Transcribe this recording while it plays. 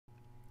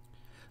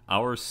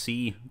our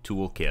C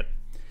Toolkit.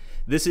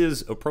 This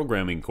is a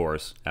programming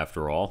course,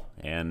 after all,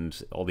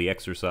 and all the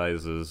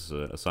exercises,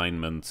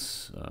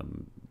 assignments,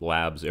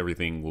 labs,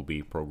 everything will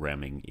be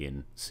programming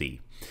in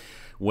C.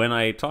 When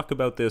I talk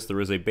about this, there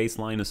is a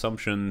baseline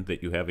assumption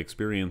that you have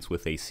experience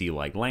with a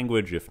C-like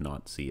language, if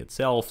not C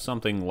itself,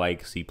 something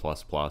like C++,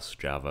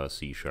 Java,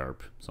 C#,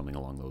 something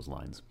along those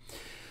lines.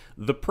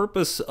 The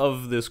purpose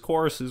of this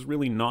course is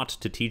really not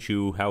to teach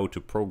you how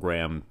to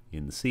program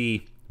in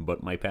C,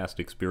 but my past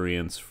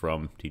experience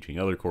from teaching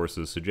other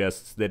courses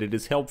suggests that it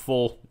is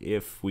helpful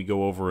if we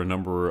go over a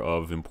number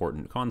of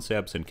important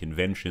concepts and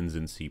conventions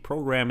in C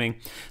programming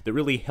that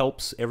really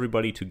helps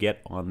everybody to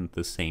get on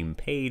the same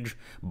page,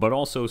 but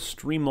also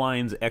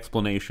streamlines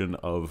explanation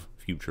of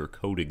future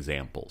code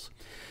examples.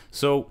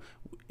 So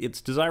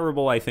it's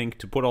desirable, I think,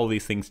 to put all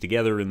these things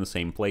together in the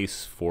same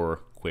place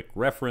for quick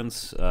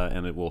reference,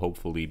 and it will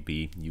hopefully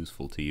be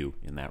useful to you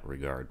in that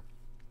regard.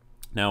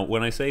 Now,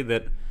 when I say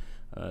that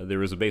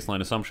there is a baseline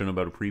assumption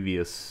about a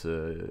previous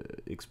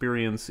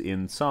experience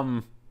in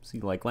some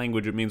C-like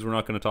language, it means we're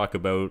not going to talk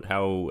about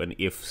how an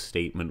if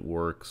statement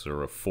works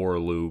or a for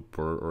loop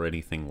or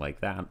anything like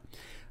that.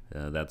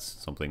 That's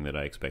something that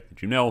I expect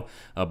that you know.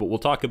 But we'll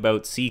talk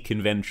about C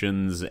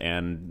conventions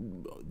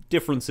and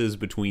differences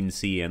between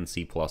C and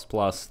C++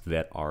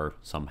 that are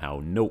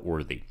somehow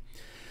noteworthy.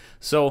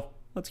 So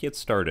let's get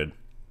started.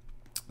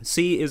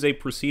 C is a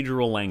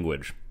procedural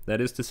language. That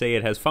is to say,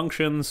 it has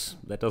functions.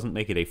 That doesn't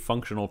make it a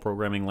functional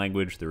programming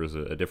language. There is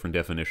a different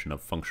definition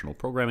of functional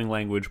programming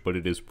language, but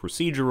it is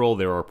procedural.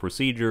 There are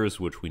procedures,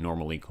 which we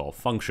normally call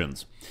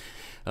functions.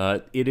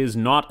 It is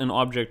not an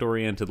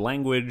object-oriented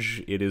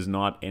language. It is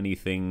not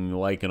anything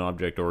like an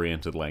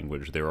object-oriented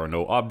language. There are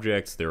no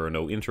objects, there are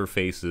no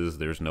interfaces,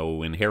 there's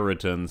no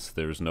inheritance,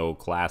 there's no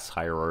class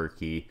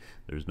hierarchy,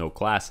 there's no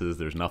classes,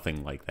 there's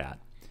nothing like that.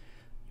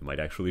 You might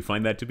actually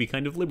find that to be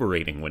kind of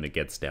liberating when it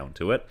gets down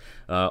to it,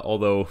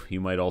 although you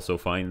might also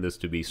find this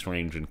to be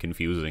strange and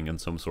confusing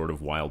and some sort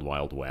of wild,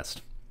 wild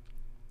west.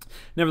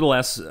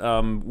 Nevertheless,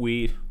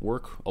 we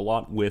work a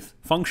lot with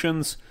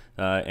functions,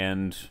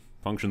 and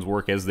functions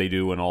work as they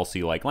do in all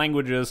C-like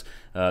languages.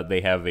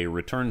 They have a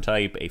return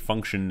type, a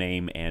function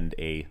name, and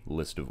a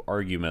list of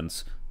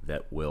arguments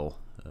that will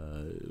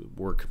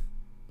work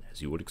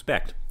as you would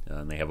expect.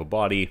 And they have a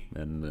body,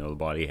 and the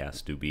body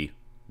has to be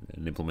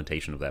an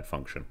implementation of that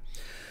function.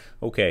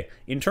 Okay,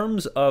 in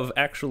terms of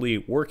actually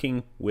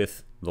working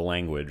with the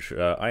language,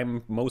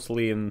 I'm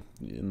mostly in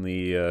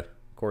the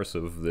course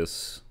of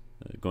this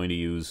going to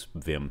use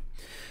Vim.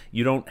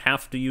 You don't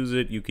have to use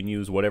it. You can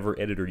use whatever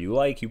editor you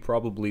like. You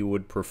probably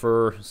would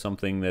prefer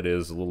something that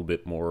is a little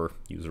bit more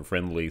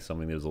user-friendly,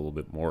 something that is a little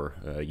bit more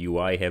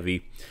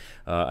UI-heavy.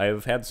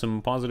 I've had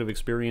some positive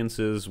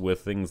experiences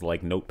with things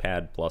like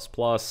Notepad++,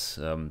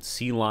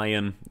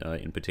 CLion.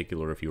 In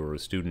particular, if you are a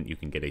student, you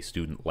can get a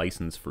student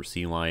license for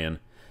CLion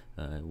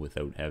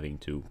without having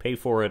to pay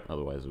for it.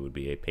 Otherwise, it would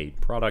be a paid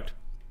product.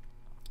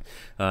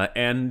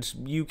 And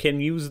you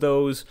can use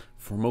those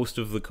for most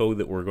of the code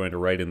that we're going to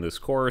write in this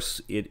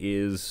course. It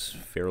is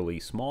fairly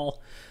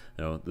small.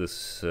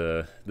 This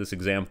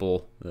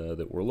example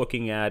that we're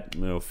looking at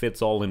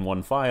fits all in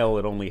one file.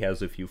 It only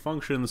has a few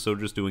functions, so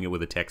just doing it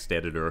with a text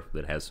editor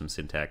that has some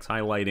syntax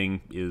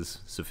highlighting is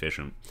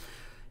sufficient.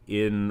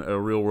 In a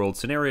real-world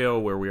scenario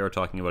where we are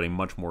talking about a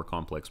much more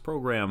complex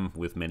program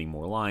with many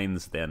more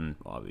lines, then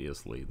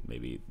obviously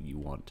maybe you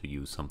want to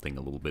use something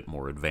a little bit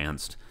more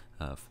advanced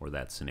for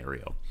that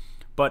scenario.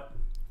 But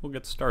we'll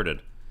get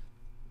started.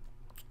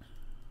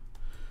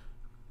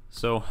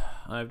 So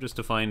I've just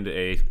defined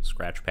a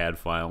Scratchpad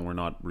file. We're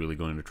not really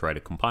going to try to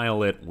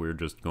compile it. We're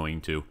just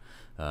going to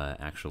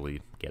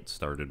actually get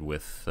started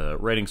with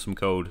writing some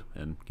code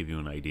and give you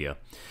an idea.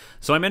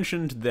 So I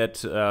mentioned that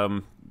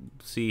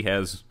C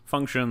has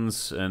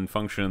functions, and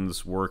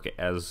functions work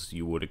as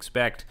you would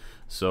expect.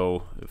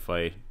 So if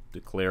I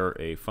declare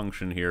a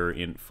function here,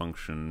 int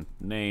function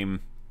name,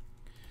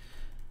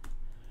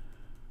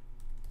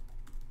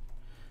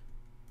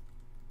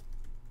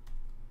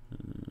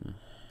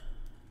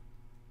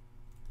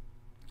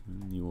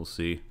 you will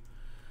see,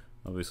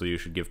 obviously you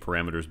should give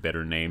parameters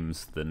better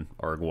names than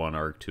arg1,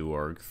 arg2,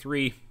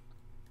 arg3.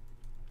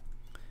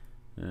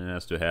 And it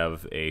has to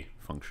have a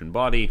function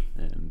body,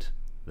 and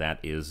that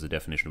is the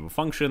definition of a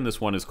function. This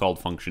one is called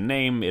function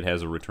name. It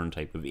has a return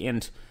type of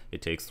int.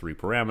 It takes 3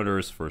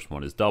 parameters. First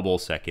one is double,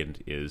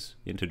 second is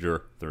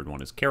integer, third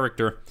one is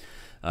character.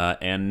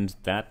 And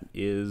that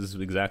is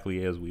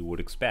exactly as we would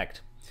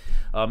expect.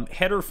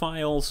 Header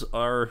files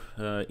are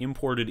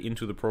imported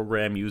into the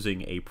program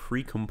using a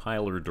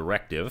precompiler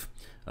directive,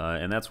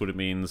 and that's what it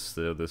means.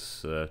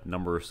 This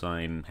number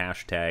sign,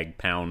 hashtag,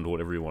 pound,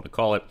 whatever you want to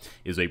call it,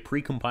 is a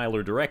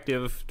precompiler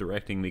directive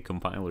directing the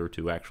compiler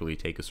to actually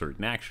take a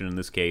certain action. In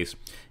this case,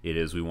 it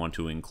is we want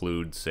to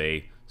include,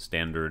 say,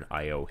 standard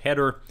IO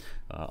header.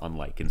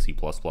 Unlike in C++,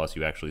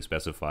 you actually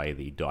specify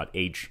the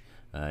 .h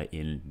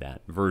in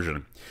that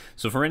version.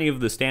 So for any of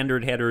the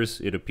standard headers,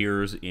 it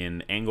appears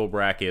in angle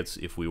brackets.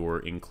 If we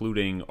were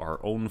including our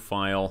own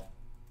file,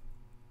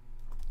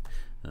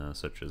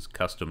 such as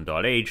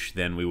custom.h,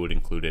 then we would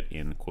include it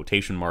in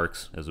quotation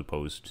marks as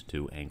opposed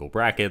to angle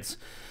brackets.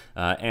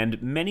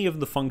 And many of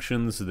the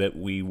functions that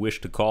we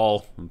wish to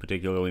call,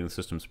 particularly in the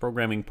systems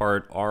programming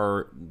part,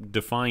 are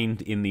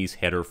defined in these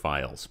header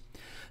files.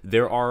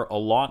 There are a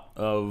lot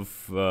of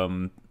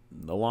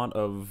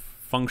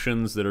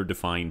functions that are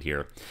defined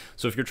here.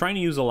 So if you're trying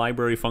to use a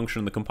library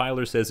function, the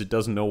compiler says it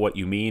doesn't know what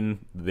you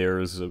mean,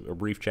 there's a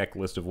brief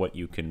checklist of what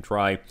you can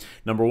try.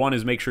 Number one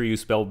is make sure you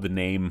spelled the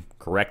name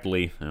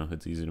correctly.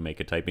 It's easy to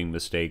make a typing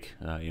mistake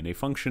in a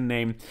function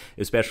name,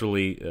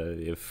 especially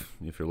if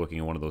you're looking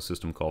at one of those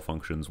system call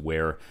functions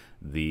where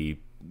the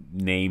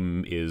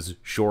name is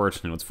short,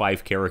 it's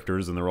 5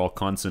 characters and they're all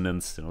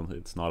consonants,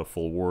 it's not a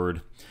full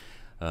word.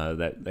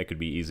 That could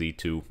be easy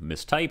to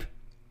mistype.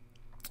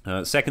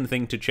 Second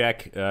thing to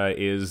check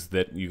is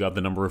that you got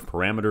the number of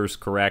parameters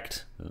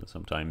correct.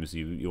 Sometimes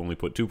you only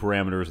put 2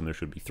 parameters and there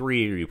should be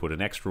 3, or you put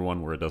an extra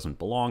one where it doesn't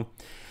belong.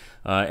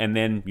 And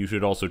then you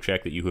should also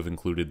check that you have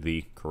included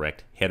the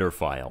correct header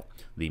file.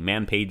 The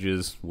man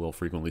pages will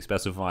frequently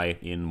specify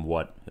in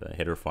what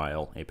header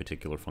file a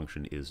particular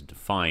function is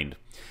defined.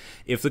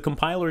 If the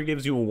compiler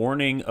gives you a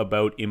warning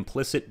about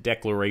implicit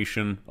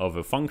declaration of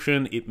a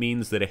function, it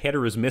means that a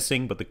header is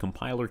missing, but the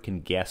compiler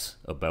can guess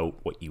about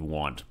what you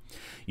want.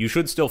 You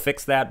should still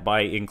fix that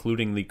by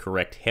including the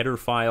correct header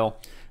file,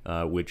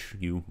 which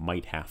you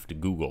might have to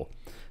Google.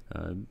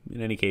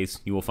 In any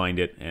case, you will find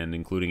it, and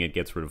including it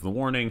gets rid of the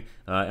warning.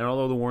 And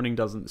although the warning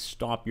doesn't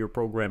stop your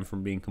program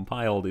from being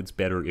compiled, it's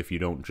better if you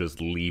don't just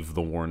leave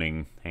the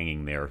warning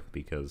hanging there,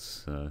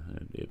 because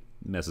it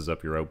messes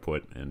up your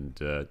output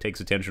and takes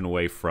attention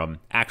away from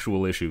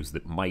actual issues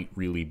that might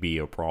really be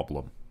a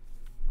problem.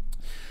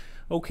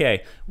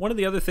 Okay, one of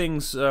the other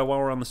things while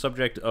we're on the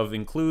subject of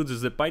includes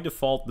is that by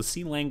default the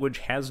C language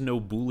has no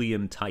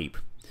Boolean type.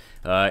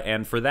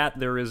 And for that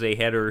there is a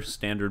header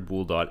standard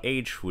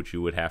bool.h, which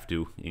you would have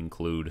to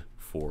include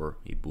for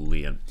a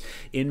Boolean.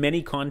 In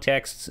many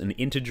contexts, an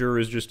integer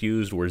is just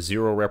used where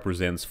 0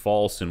 represents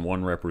false and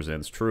 1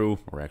 represents true,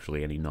 or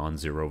actually any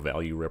non-zero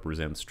value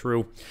represents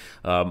true.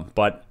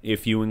 But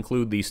if you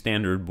include the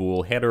standard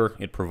bool header,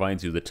 it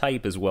provides you the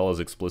type as well as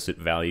explicit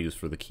values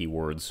for the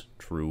keywords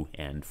true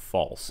and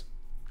false.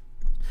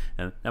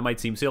 And that might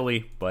seem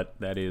silly, but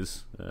that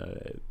is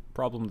a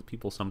problem that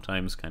people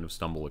sometimes kind of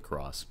stumble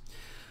across.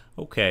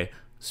 Okay,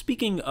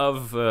 speaking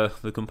of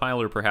the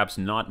compiler perhaps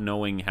not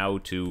knowing how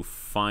to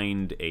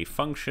find a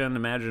function,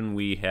 imagine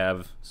we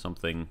have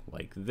something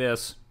like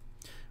this.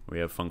 We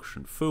have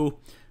function foo,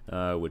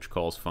 which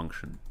calls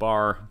function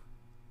bar,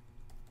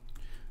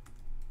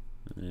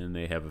 and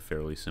they have a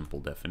fairly simple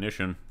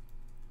definition.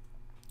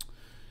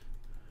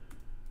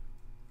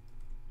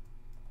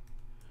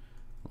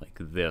 Like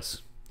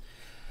this.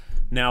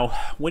 Now,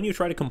 when you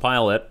try to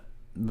compile it,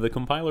 the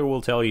compiler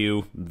will tell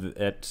you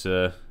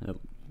that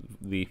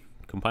the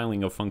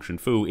compiling of function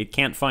foo, it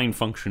can't find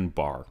function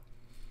bar.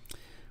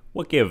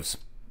 What gives?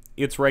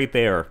 It's right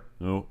there.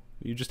 You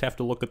just have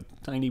to look a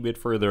tiny bit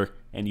further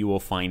and you will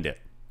find it.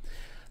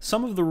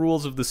 Some of the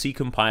rules of the C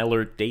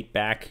compiler date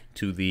back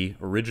to the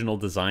original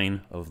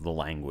design of the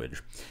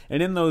language.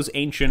 And in those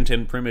ancient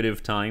and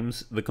primitive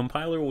times, the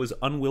compiler was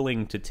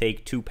unwilling to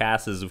take 2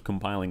 passes of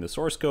compiling the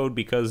source code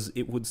because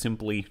it would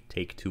simply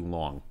take too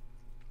long.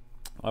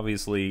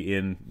 Obviously,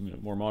 in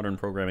more modern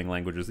programming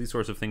languages, these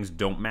sorts of things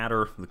don't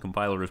matter. The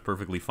compiler is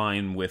perfectly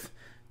fine with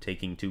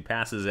taking 2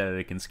 passes at it.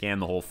 It can scan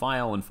the whole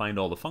file and find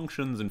all the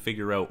functions and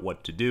figure out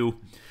what to do.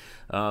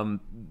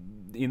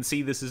 In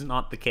C, this is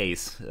not the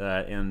case,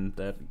 and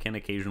that can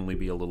occasionally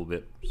be a little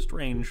bit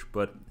strange,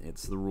 but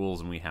it's the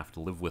rules and we have to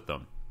live with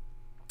them.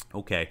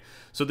 Okay,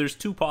 so there's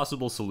 2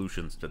 possible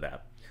solutions to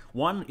that.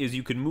 One is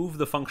you can move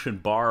the function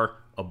bar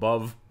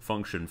above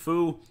function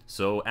foo,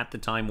 so at the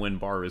time when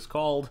bar is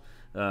called,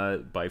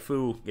 by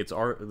foo,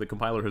 the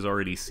compiler has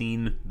already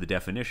seen the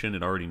definition,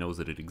 it already knows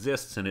that it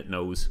exists, and it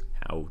knows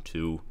how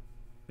to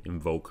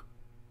invoke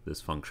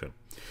this function.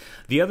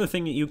 The other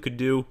thing that you could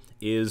do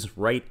is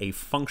write a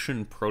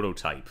function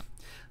prototype.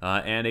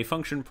 And a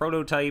function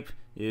prototype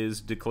is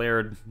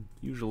declared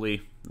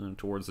usually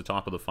towards the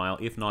top of the file,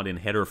 if not in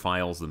header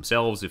files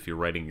themselves, if you're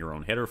writing your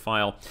own header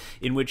file,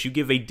 in which you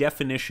give a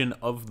definition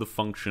of the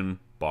function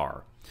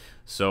bar.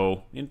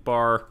 So int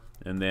bar,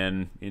 and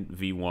then int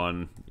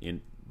v1,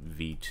 int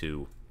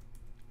v2.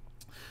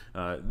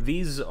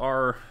 These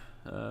are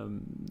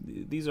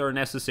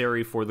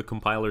necessary for the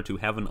compiler to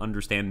have an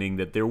understanding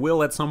that there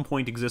will at some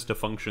point exist a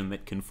function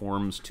that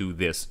conforms to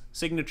this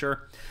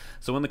signature.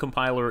 So when the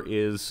compiler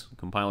is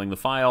compiling the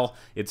file,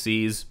 it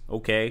sees,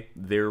 okay,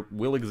 there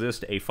will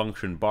exist a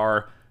function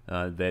bar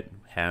that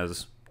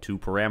has 2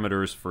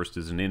 parameters. First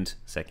is an int,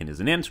 second is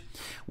an int.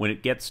 When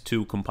it gets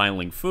to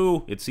compiling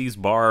foo, it sees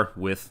bar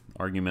with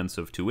arguments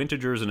of 2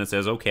 integers, and it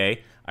says,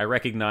 okay, I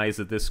recognize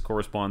that this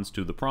corresponds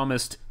to the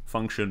promised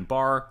function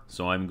bar,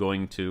 so I'm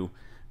going to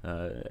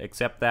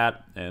accept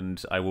that,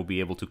 and I will be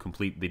able to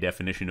complete the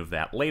definition of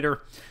that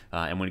later.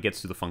 And when it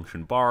gets to the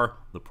function bar,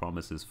 the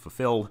promise is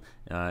fulfilled,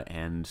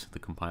 and the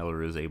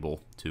compiler is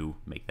able to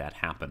make that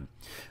happen.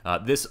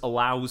 This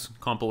allows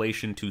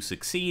compilation to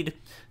succeed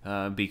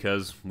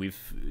because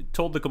we've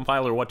told the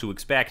compiler what to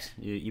expect,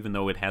 even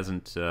though it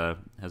hasn't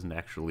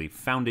actually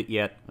found it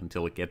yet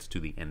until it gets to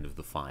the end of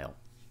the file.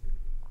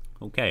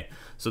 Okay,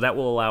 so that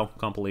will allow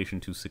compilation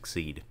to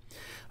succeed.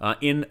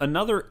 In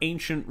another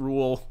ancient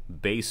rule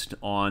based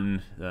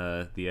on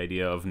the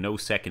idea of no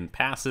second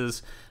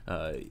passes,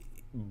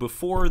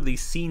 before the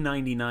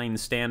C99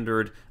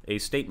 standard, a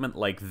statement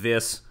like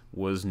this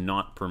was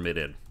not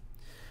permitted.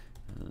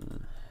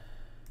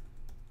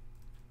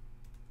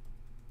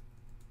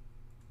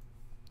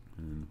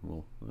 And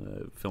we'll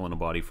fill in a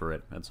body for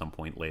it at some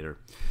point later.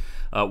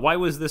 Why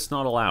was this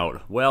not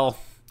allowed? Well,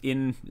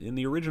 in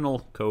the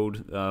original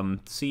code,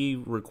 C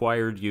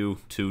required you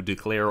to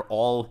declare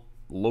all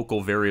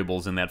local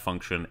variables in that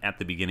function at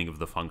the beginning of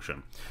the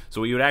function.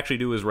 So what you would actually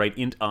do is write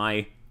int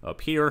I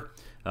up here,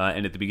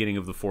 and at the beginning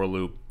of the for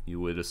loop, you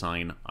would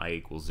assign I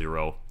equals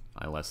 0,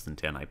 I less than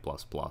 10, I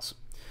plus plus.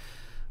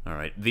 All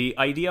right. The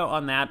idea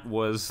on that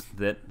was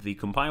that the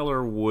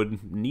compiler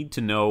would need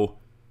to know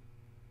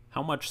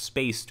how much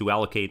space to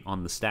allocate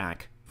on the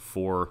stack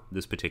for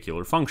this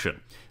particular function.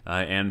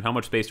 And how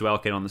much space to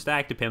allocate on the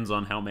stack depends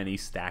on how many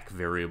stack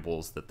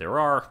variables that there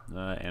are,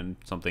 and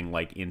something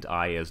like int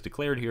I as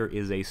declared here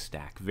is a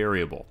stack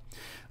variable.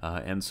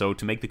 And so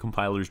to make the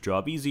compiler's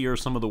job easier,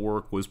 some of the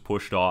work was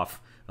pushed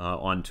off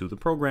onto the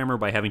programmer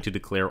by having to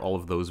declare all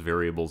of those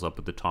variables up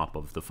at the top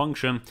of the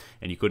function,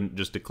 and you couldn't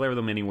just declare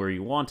them anywhere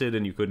you wanted,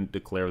 and you couldn't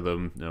declare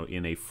them,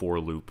 in a for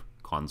loop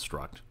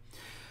construct.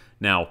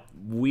 Now,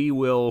 we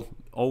will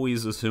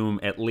always assume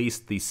at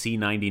least the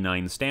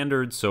C99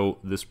 standard, so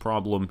this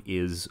problem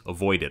is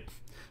avoided.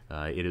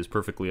 It is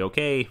perfectly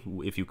okay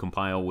if you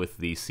compile with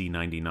the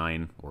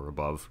C99 or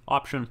above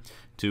option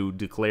to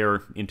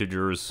declare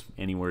integers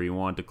anywhere you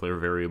want, declare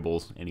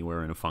variables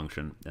anywhere in a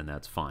function, and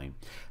that's fine.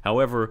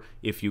 However,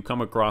 if you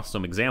come across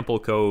some example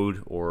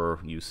code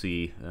or you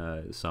see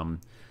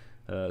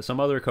some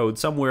other code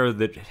somewhere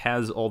that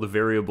has all the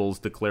variables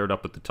declared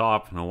up at the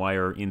top, why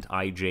are int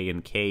I, j,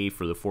 and k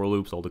for the for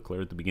loops all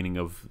declared at the beginning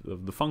of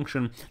the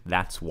function?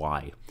 That's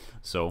why.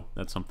 So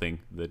that's something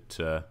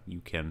that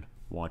you can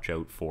watch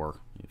out for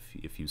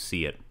if you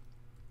see it.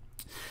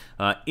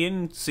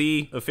 In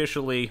C,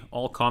 officially,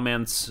 all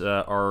comments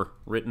are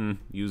written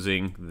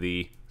using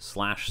the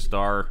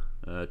 /*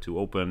 to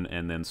open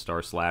and then */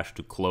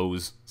 to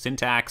close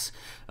syntax.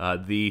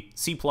 The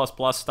C++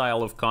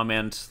 style of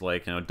comment,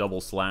 like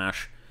double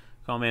slash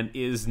comment,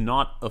 is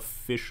not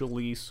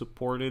officially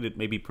supported. It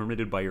may be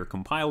permitted by your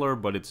compiler,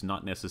 but it's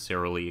not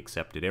necessarily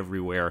accepted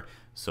everywhere.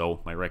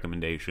 So my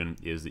recommendation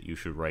is that you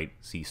should write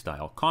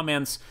C-style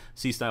comments.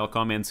 C-style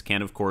comments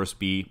can, of course,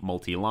 be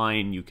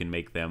multi-line. You can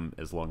make them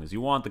as long as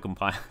you want. The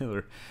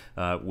compiler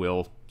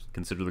will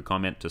consider the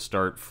comment to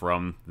start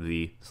from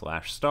the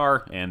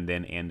 /* and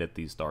then end at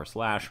the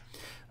 //.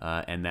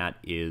 And that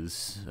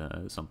is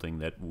something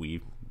that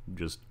we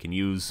just can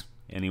use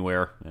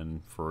anywhere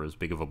and for as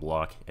big of a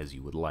block as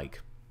you would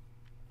like.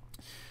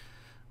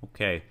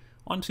 Okay,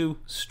 on to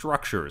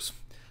structures.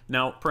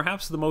 Now,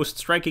 perhaps the most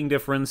striking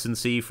difference in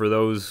C for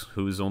those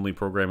whose only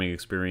programming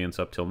experience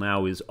up till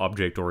now is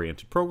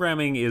object-oriented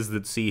programming is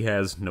that C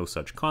has no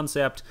such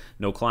concept,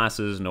 no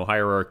classes, no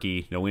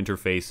hierarchy, no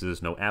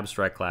interfaces, no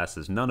abstract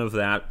classes, none of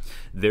that.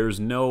 There's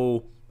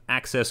no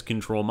access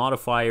control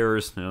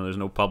modifiers, there's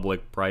no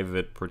public,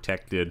 private,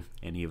 protected,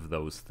 any of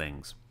those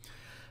things.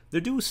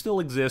 There do still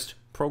exist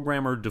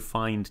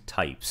programmer-defined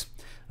types.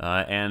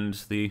 And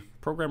the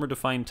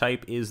programmer-defined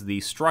type is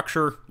the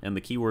structure, and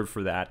the keyword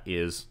for that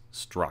is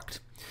struct.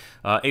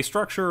 A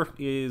structure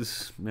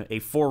is a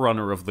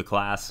forerunner of the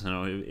class.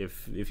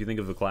 If you think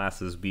of the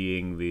class as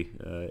being the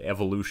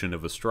evolution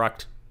of a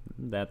struct,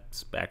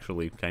 that's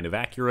actually kind of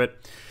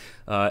accurate.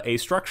 A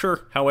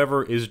structure,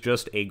 however, is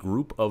just a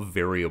group of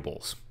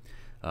variables.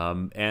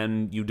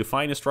 And you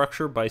define a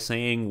structure by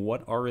saying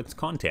what are its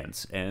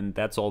contents, and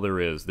that's all there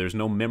is. There's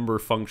no member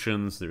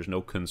functions, there's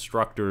no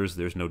constructors,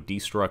 there's no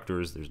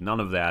destructors, there's none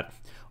of that.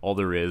 All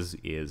there is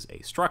a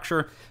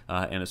structure,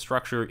 and a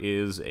structure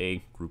is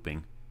a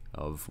grouping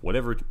of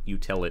whatever you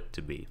tell it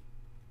to be.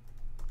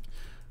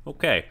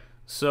 Okay,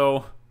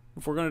 so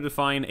if we're going to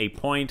define a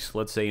point,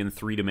 let's say in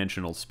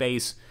three-dimensional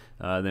space,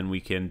 then we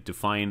can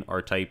define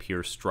our type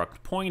here,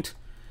 struct point.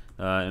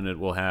 And it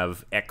will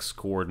have x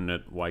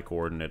coordinate, y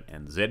coordinate,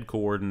 and z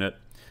coordinate,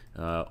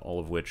 all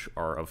of which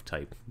are of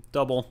type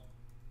double.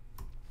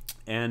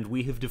 And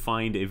we have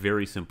defined a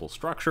very simple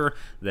structure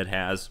that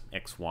has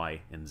x,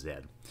 y, and z.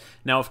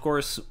 Now, of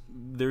course,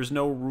 there's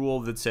no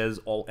rule that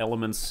says all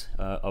elements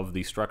of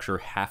the structure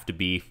have to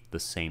be the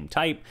same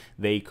type.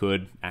 They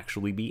could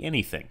actually be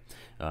anything.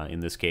 In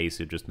this case,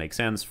 it just makes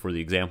sense for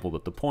the example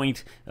that the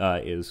point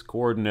is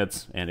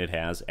coordinates, and it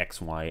has x,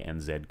 y,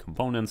 and z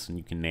components, and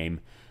you can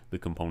name the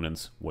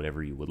components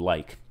whatever you would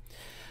like.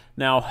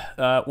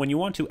 Now, when you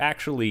want to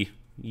actually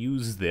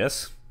use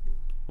this,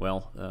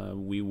 well,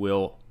 we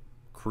will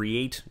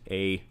create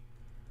a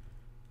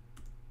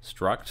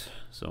struct.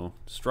 So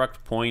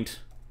struct point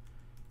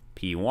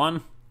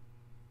p1.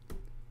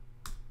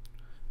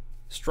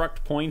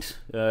 Struct point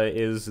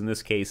is, in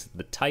this case,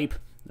 the type,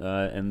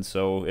 and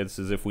so it's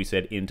as if we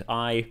said int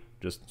I,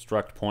 just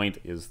struct point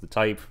is the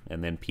type,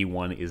 and then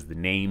p1 is the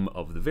name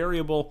of the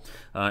variable,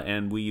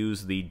 and we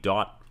use the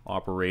dot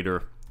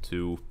operator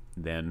to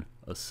then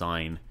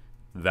assign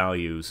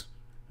values,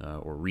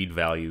 or read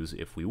values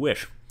if we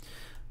wish.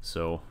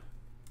 So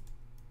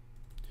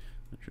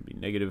that should be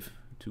negative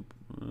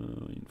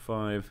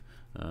 2.5,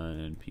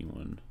 and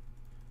p1.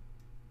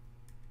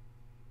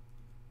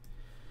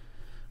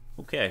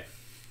 Okay.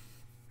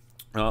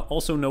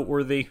 Also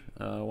noteworthy,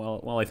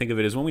 while I think of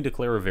it, is when we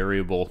declare a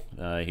variable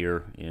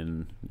here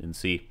in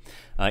C,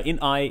 int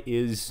I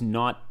is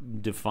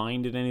not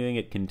defined in anything.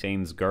 It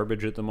contains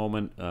garbage at the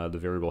moment. The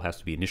variable has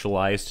to be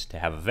initialized to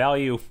have a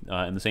value,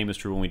 and the same is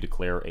true when we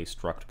declare a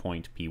struct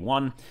point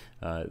p1.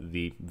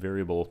 The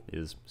variable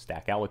is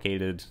stack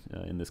allocated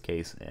in this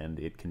case, and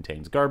it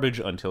contains garbage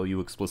until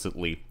you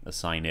explicitly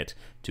assign it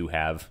to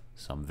have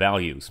some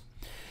values.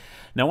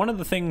 Now, one of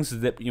the things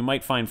that you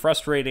might find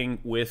frustrating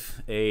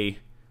with a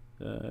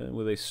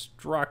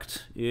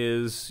struct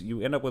is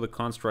you end up with a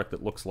construct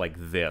that looks like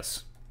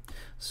this.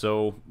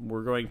 So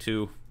we're going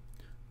to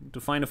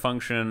define a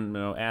function,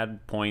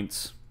 add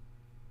points,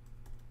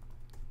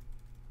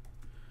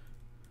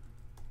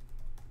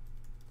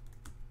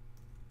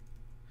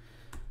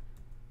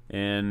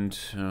 and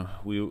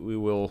we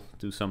will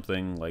do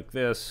something like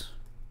this.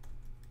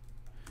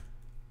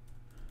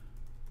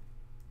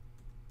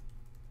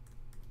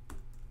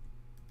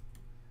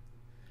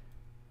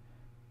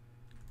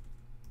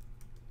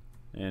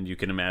 And you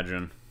can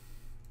imagine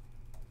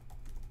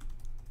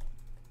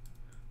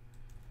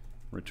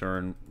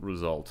return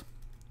result.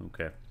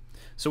 Okay.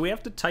 So we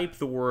have to type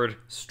the word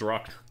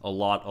struct a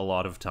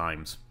lot of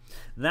times.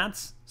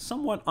 That's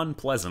somewhat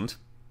unpleasant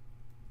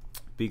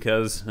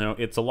because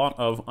it's a lot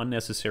of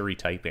unnecessary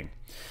typing.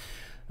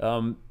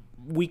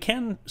 We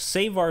can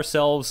save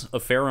ourselves a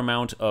fair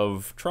amount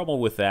of trouble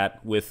with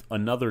that with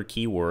another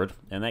keyword,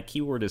 and that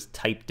keyword is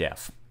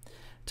typedef.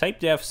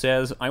 Typedef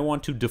says, I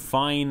want to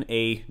define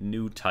a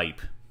new type.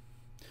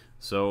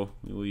 So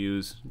we will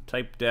use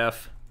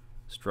typedef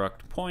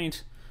struct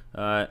point,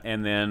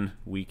 and then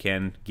we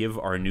can give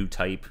our new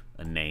type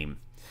a name.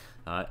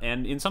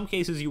 And in some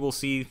cases you will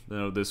see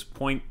this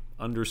point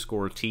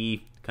underscore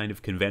t kind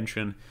of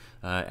convention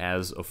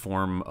as a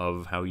form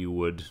of how you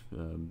would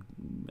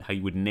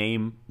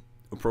name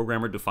a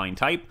programmer defined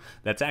type.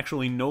 That's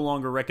actually no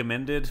longer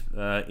recommended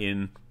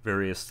in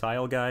various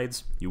style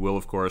guides. You will,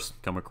 of course,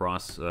 come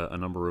across a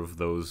number of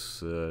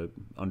those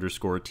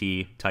underscore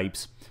t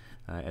types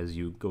as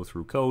you go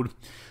through code.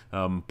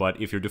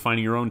 But if you're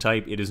defining your own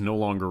type, it is no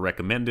longer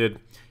recommended.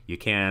 You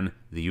can.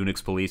 The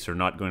Unix police are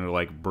not going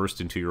to burst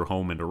into your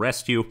home and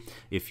arrest you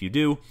if you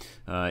do.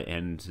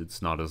 And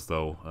it's not as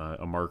though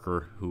a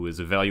marker who is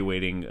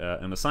evaluating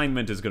an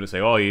assignment is going to say,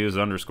 oh, you use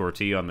underscore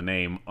t on the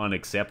name,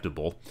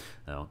 unacceptable.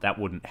 That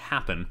wouldn't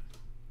happen.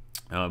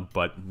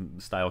 But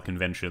style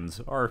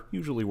conventions are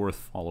usually worth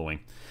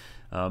following.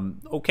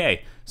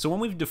 Okay, so when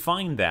we've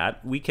defined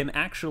that, we can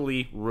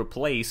actually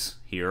replace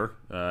here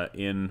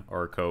in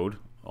our code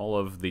all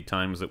of the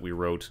times that we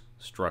wrote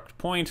struct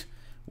point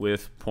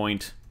with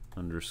point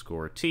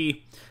underscore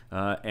t,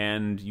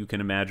 and you can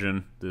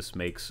imagine this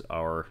makes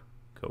our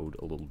code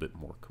a little bit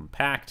more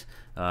compact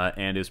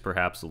and is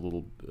perhaps a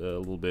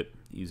little bit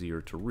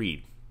easier to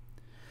read.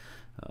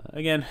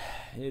 Again,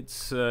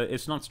 it's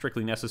not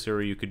strictly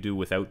necessary. You could do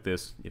without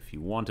this if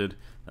you wanted,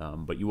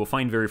 but you will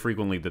find very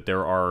frequently that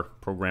there are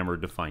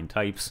programmer-defined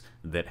types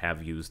that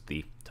have used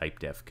the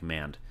typedef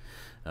command.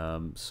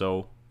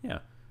 So yeah,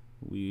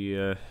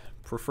 we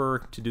prefer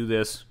to do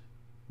this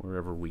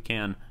wherever we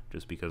can,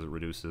 just because it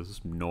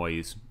reduces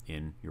noise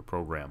in your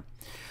program.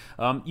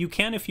 You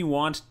can, if you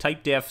want,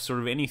 typedef sort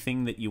of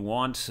anything that you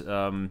want.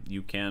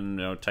 You can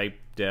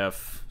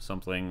typedef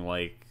something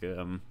like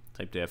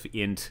typedef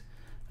int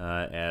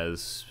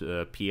as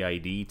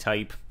PID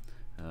type.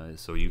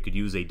 So you could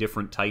use a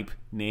different type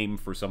name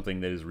for something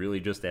that is really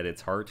just at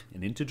its heart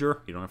an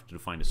integer. You don't have to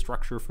define a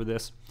structure for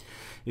this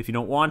if you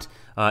don't want.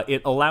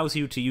 It allows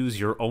you to use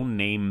your own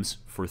names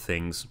for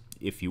things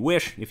if you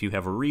wish, if you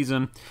have a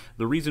reason.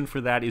 The reason for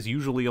that is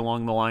usually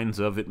along the lines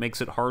of it makes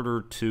it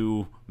harder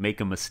to make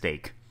a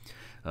mistake.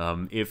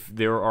 If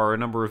there are a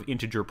number of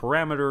integer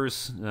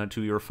parameters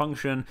to your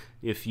function,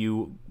 if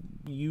you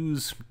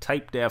use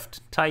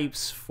typedef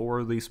types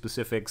for the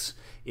specifics,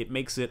 it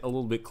makes it a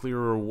little bit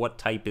clearer what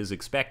type is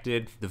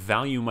expected. The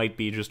value might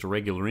be just a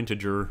regular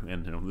integer,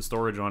 and the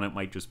storage on it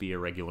might just be a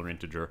regular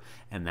integer,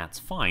 and that's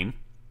fine.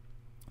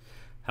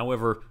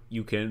 However,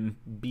 you can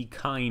be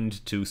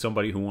kind to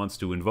somebody who wants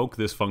to invoke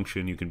this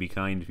function. You can be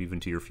kind even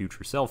to your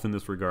future self in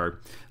this regard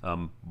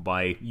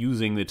by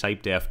using the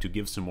typedef to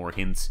give some more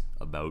hints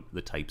about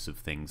the types of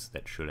things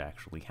that should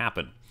actually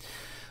happen.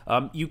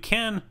 You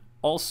can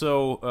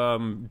Also,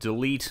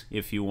 delete,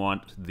 if you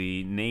want,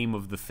 the name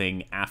of the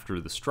thing after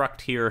the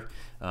struct here.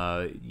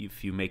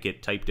 If you make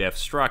it typedef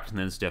struct and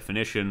then its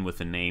definition with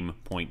the name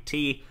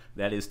 .t,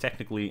 that is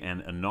technically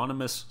an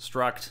anonymous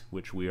struct,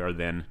 which we are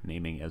then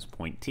naming as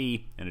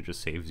 .t, and it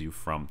just saves you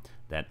from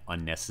that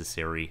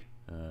unnecessary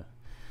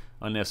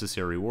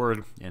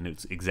word, and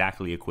it's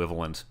exactly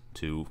equivalent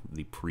to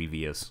the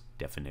previous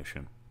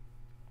definition.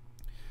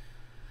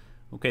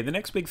 Okay, the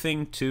next big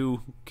thing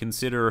to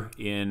consider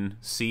in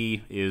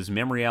C is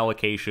memory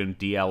allocation,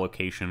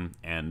 deallocation,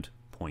 and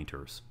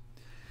pointers.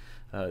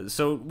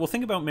 So we'll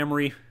think about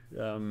memory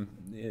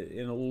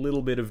in a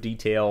little bit of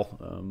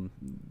detail.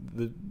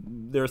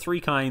 There are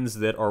three kinds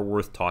that are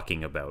worth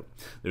talking about.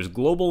 There's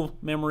global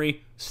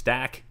memory,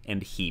 stack,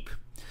 and heap.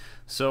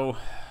 So,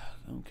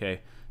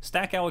 okay,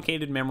 stack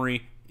allocated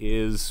memory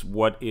is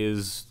what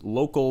is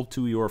local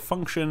to your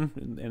function,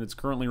 and it's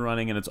currently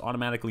running, and it's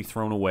automatically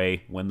thrown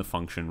away when the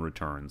function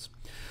returns.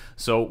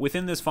 So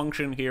within this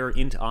function here,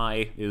 int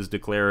I is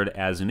declared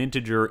as an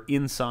integer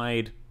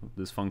inside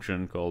this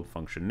function called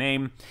function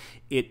name.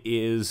 It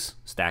is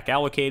stack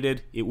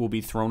allocated. It will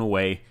be thrown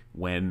away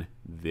when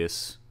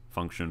this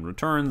function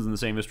returns, and the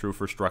same is true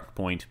for struct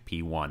point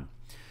p1.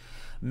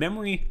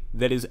 Memory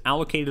that is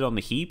allocated on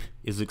the heap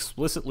is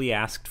explicitly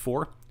asked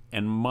for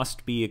and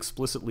must be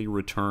explicitly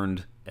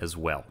returned as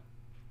well.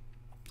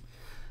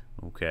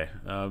 Okay,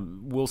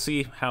 we'll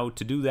see how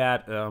to do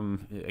that.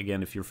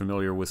 Again, if you're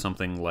familiar with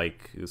something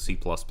like C++,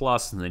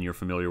 and then you're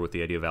familiar with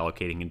the idea of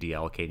allocating and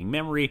deallocating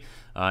memory,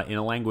 in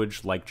a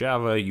language like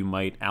Java, you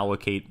might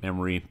allocate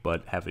memory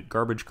but have it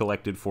garbage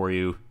collected for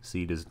you.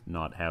 C does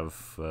not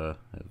have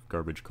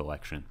garbage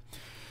collection.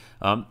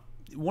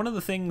 One of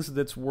the things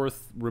that's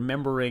worth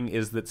remembering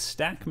is that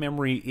stack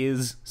memory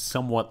is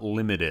somewhat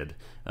limited.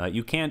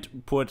 You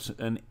can't put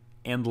an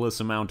endless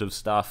amount of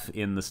stuff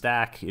in the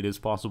stack. It is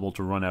possible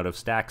to run out of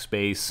stack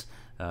space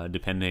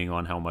depending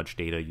on how much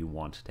data you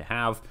want to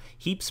have.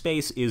 Heap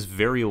space is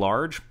very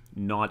large,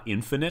 not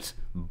infinite,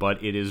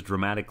 but it is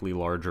dramatically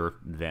larger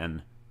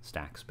than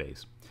stack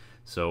space.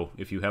 So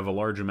if you have a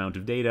large amount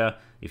of data,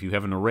 if you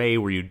have an array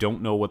where you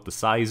don't know what the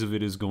size of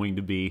it is going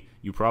to be,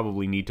 you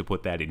probably need to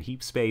put that in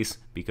heap space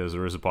because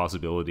there is a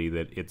possibility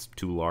that it's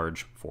too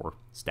large for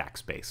stack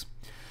space.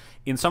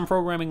 In some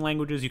programming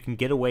languages, you can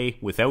get away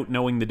without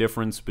knowing the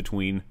difference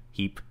between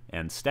heap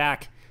and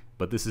stack,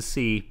 but this is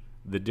C.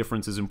 The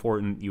difference is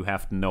important. You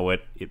have to know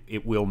it.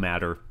 It will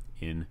matter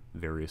in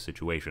various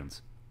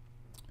situations.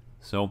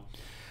 So,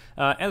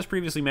 as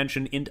previously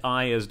mentioned, int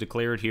I, as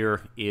declared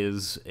here,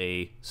 is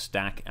a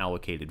stack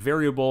allocated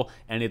variable,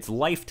 and its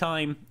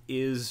lifetime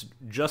is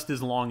just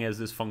as long as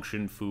this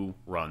function foo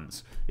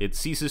runs. It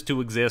ceases to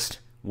exist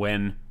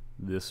when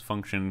this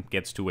function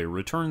gets to a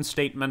return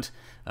statement,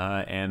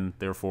 and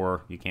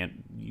therefore you can't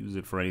use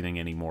it for anything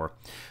anymore.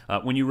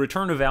 When you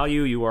return a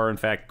value, you are in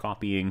fact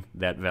copying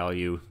that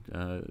value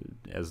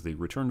as the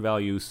return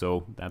value,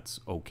 so that's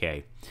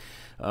okay.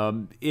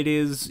 It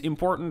is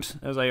important,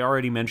 as I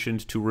already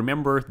mentioned, to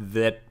remember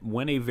that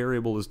when a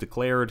variable is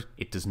declared,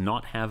 it does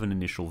not have an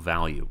initial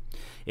value.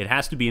 It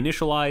has to be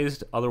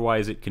initialized,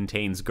 otherwise it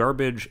contains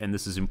garbage, and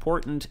this is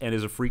important and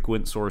is a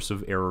frequent source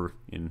of error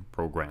in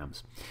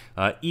programs.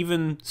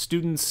 Even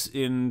students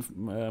in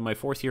my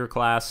fourth year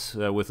class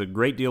with a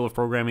great deal of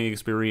programming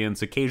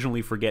experience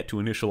occasionally forget to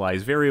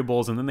initialize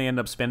variables, and then they end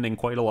up spending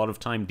quite a lot of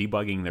time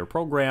debugging their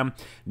program,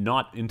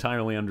 not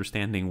entirely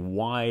understanding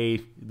why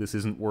this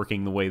isn't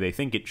working the way they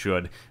think it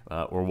should,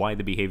 or why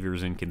the behavior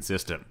is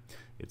inconsistent.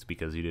 It's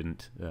because you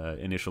didn't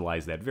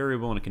initialize that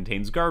variable and it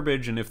contains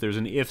garbage, and if there's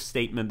an if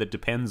statement that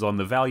depends on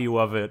the value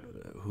of it,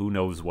 who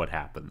knows what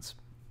happens.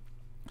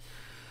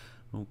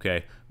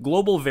 Okay,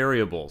 global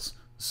variables.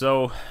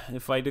 So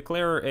if I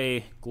declare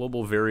a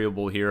global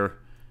variable here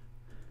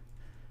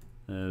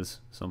as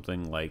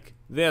something like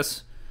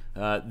this,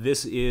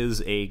 this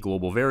is a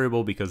global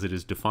variable because it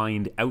is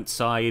defined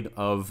outside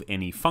of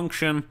any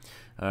function,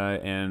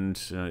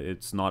 and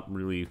it's not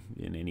really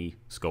in any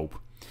scope.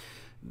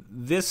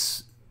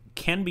 This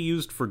can be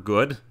used for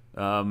good.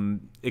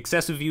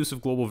 Excessive use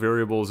of global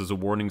variables is a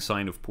warning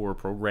sign of poor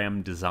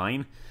program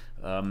design.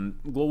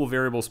 Global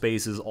variable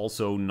space is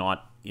also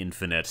not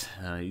infinite.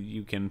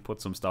 You can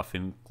put some stuff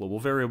in global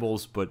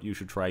variables, but you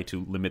should try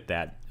to limit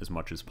that as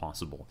much as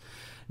possible.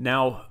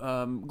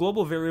 Now,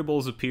 global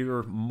variables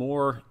appear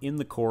more in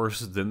the course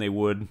than they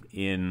would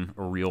in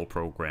a real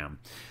program.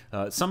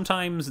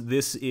 Sometimes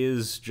this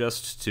is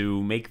just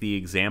to make the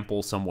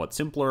example somewhat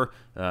simpler.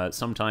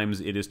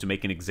 Sometimes it is to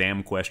make an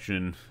exam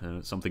question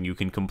something you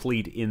can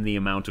complete in the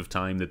amount of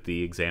time that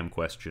the exam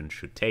question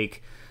should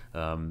take.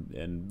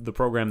 And the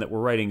program that we're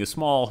writing is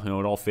small, it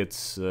all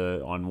fits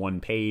on one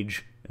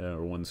page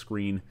or one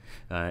screen,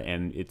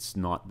 and it's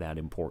not that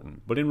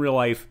important. But in real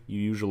life, you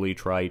usually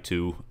try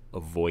to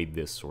avoid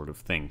this sort of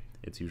thing.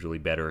 It's usually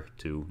better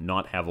to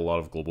not have a lot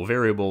of global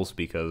variables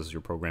because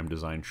your program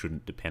design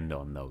shouldn't depend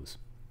on those.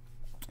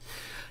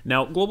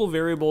 Now, global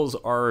variables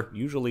are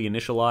usually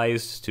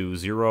initialized to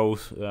 0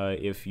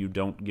 if you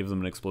don't give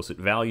them an explicit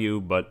value,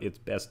 but it's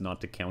best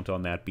not to count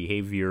on that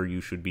behavior.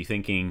 You should be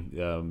thinking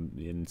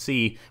in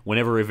C,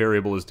 whenever a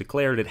variable is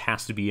declared, it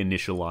has to be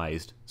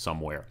initialized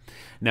somewhere.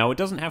 Now, it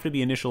doesn't have to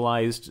be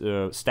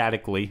initialized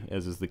statically,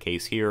 as is the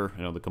case here.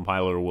 The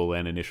compiler will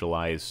then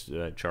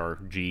initialize char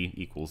g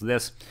equals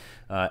this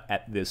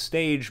at this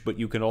stage, but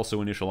you can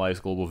also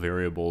initialize global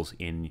variables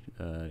in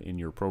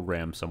your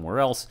program somewhere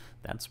else.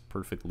 That's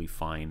perfectly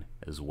fine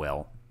as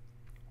well.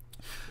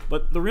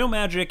 But the real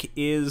magic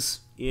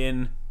is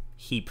in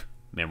heap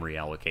memory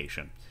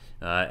allocation.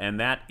 And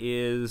that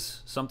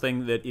is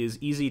something that is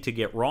easy to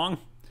get wrong.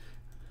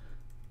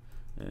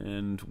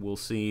 And we'll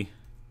see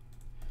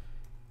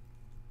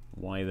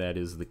why that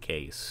is the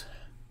case.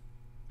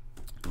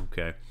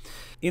 Okay.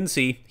 In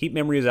C, heap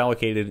memory is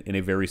allocated in a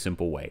very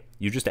simple way.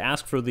 You just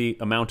ask for the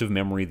amount of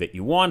memory that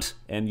you want,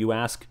 and you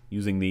ask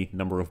using the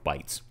number of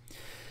bytes.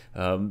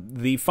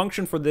 The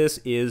function for this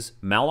is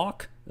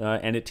malloc,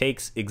 and it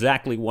takes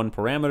exactly one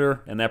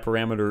parameter, and that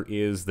parameter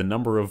is the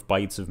number of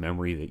bytes of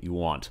memory that you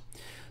want.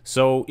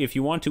 So if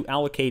you want to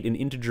allocate an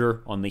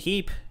integer on the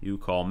heap, you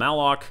call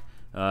malloc,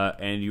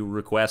 and you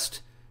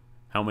request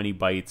how many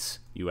bytes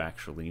you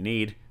actually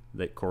need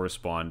that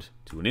correspond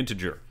to an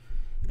integer.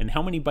 And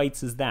how many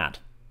bytes is that?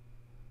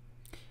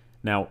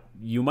 Now,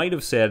 you might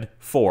have said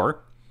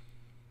 4.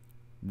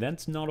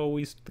 That's not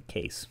always the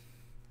case.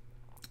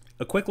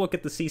 A quick look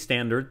at the C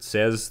standard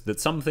says that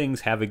some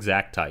things have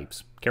exact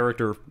types.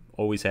 Character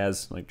always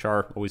has, like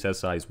char, always has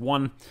size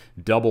 1.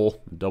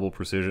 Double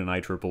precision,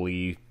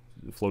 IEEE,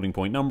 floating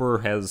point number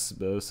has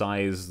a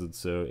size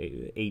that's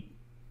 8,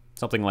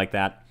 something like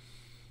that.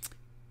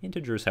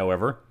 Integers,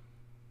 however,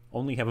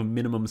 only have a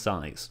minimum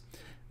size.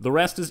 The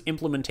rest is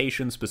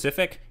implementation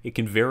specific. It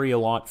can vary a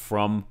lot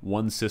from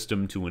one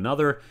system to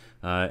another,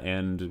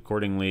 and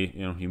accordingly,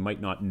 you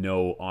might not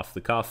know off the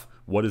cuff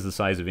what is the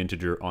size of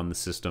integer on the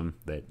system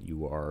that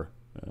you are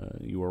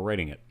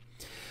writing it.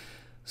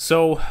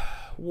 So,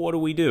 what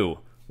do?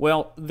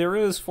 Well, there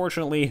is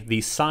fortunately the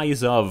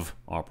size of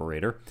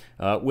operator,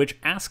 which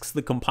asks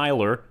the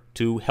compiler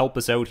to help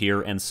us out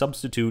here and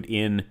substitute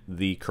in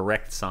the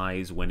correct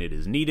size when it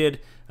is needed.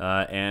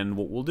 And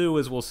what we'll do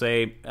is we'll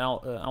say,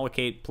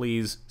 allocate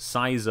please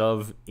size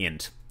of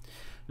int.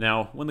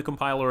 Now, when the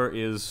compiler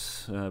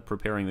is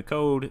preparing the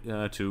code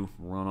to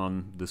run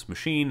on this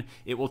machine,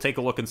 it will take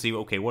a look and see,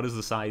 okay, what is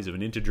the size of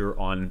an integer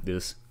on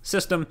this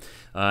system?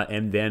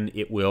 And then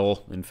it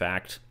will, in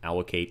fact,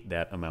 allocate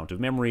that amount of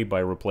memory by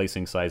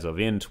replacing size of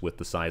int with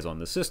the size on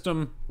the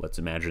system. Let's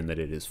imagine that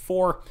it is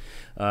 4.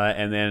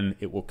 And then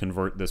it will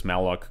convert this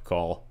malloc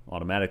call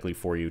automatically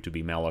for you to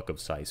be malloc of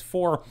size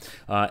 4.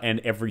 And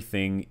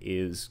everything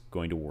is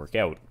going to work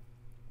out.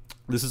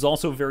 This is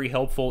also very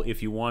helpful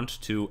if you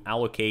want to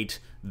allocate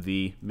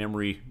the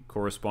memory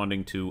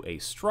corresponding to a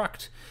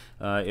struct.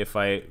 If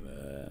I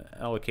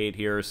allocate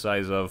here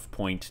size of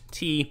point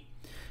t,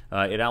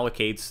 it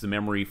allocates the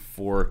memory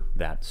for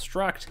that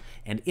struct.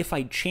 And if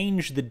I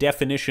change the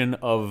definition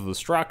of the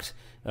struct,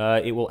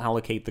 it will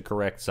allocate the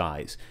correct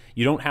size.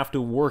 You don't have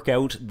to work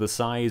out the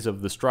size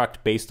of the struct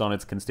based on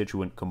its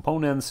constituent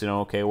components.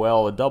 Okay,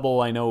 well, a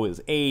double I know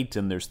is 8,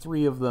 and there's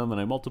 3 of them,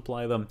 and I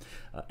multiply them.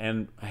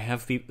 And I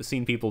have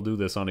seen people do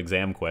this on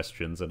exam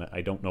questions, and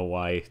I don't know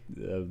why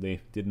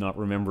they did not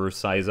remember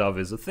size of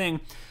is a thing.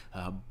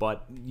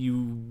 But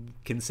you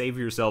can save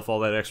yourself all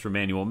that extra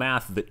manual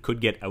math that could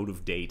get out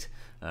of date.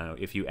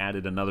 If you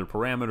added another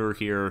parameter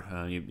here,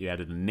 you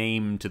added a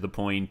name to the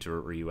point,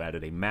 or you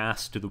added a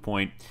mass to the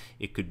point,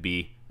 it could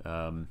be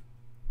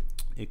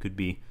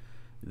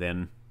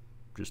then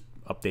just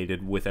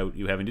updated without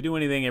you having to do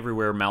anything.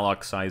 Everywhere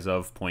malloc size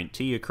of point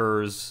t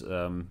occurs,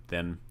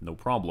 then no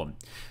problem.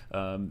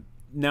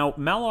 Now,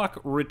 malloc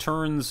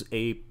returns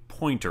a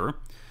pointer,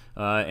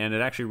 and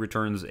it actually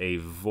returns a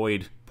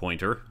void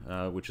pointer,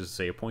 which is,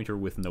 say, a pointer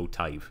with no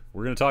type.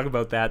 We're going to talk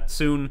about that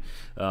soon,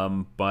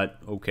 but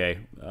okay.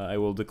 I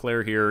will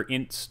declare here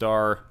int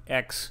star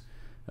x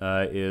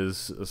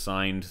is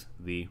assigned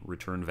the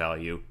return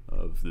value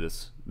of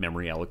this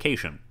memory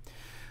allocation.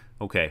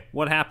 Okay,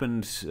 what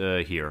happened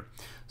here?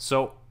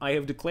 So I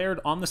have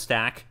declared on the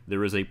stack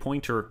there is a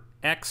pointer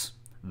x.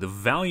 The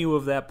value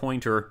of that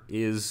pointer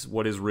is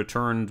what is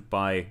returned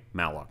by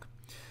malloc.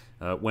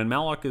 When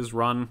malloc is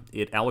run,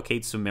 it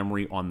allocates some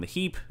memory on the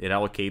heap, it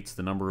allocates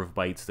the number of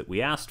bytes that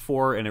we asked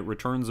for, and it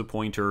returns a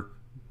pointer,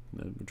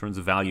 returns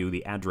a value,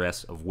 the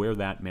address of where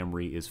that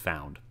memory is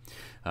found.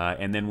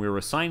 And then we're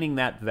assigning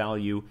that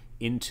value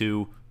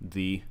into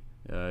the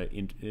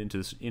into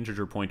this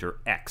integer pointer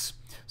x.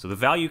 So the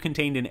value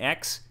contained in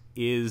x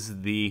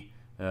is the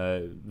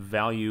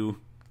value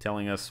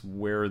telling us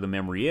where the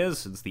memory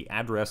is. It's the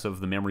address of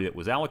the memory that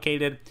was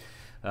allocated.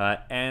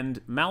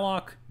 And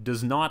malloc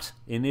does not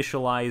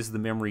initialize the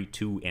memory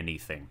to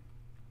anything.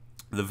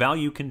 The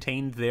value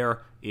contained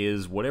there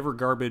is whatever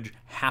garbage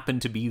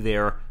happened to be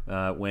there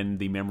when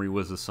the memory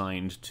was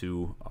assigned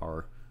to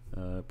our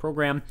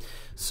program.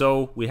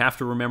 So we have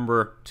to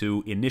remember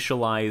to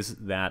initialize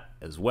that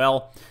as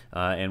well,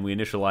 and we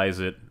initialize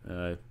it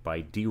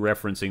by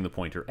dereferencing the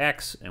pointer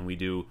x, and we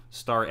do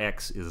star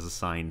x is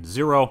assigned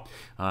 0,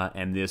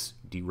 and this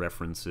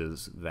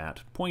dereferences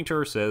that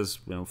pointer, says,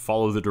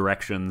 follow the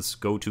directions,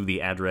 go to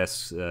the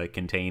address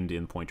contained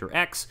in pointer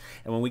x,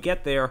 and when we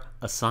get there,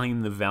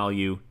 assign the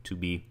value to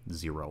be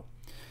 0.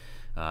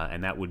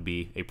 And that would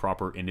be a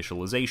proper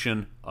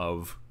initialization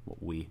of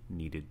what we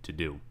needed to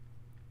do.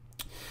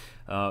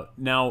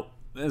 Now,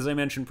 as I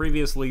mentioned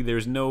previously,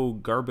 there's no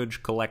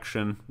garbage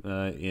collection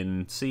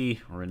in C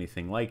or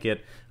anything like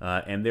it,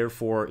 and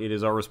therefore it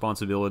is our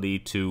responsibility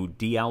to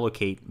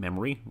deallocate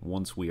memory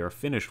once we are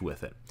finished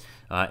with it.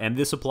 And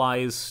this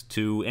applies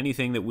to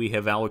anything that we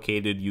have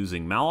allocated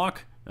using malloc.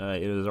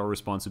 It is our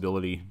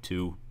responsibility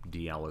to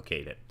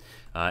deallocate it.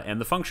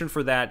 And the function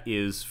for that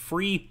is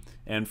free,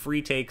 and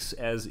free takes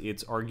as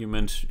its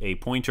argument a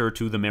pointer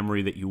to the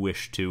memory that you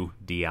wish to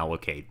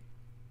deallocate.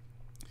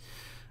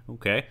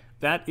 Okay,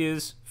 that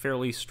is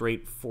fairly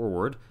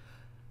straightforward.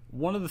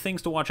 One of the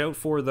things to watch out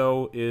for,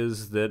 though,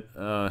 is that,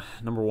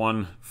 number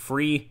one,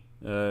 free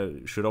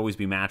should always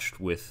be matched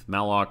with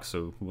malloc,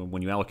 so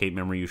when you allocate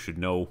memory, you should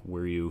know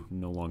where you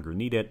no longer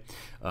need it.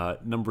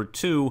 Number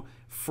two,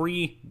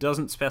 free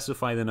doesn't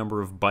specify the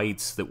number of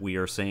bytes that we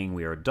are saying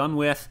we are done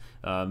with,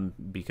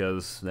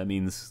 because that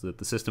means that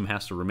the system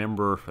has to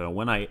remember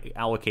when I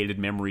allocated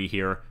memory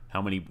here,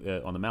 how many,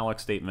 on the malloc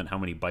statement, how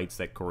many bytes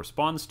that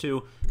corresponds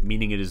to,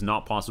 meaning it is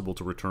not possible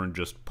to return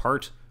just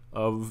part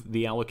of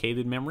the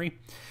allocated memory.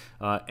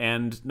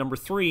 And number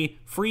three,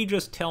 free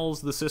just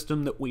tells the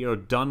system that we are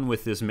done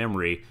with this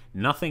memory.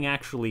 Nothing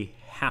actually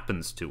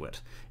happens to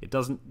it. It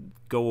doesn't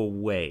go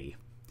away.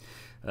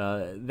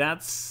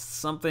 That's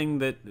something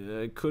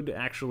that could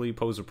actually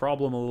pose a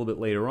problem a little bit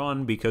later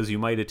on, because you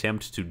might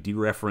attempt to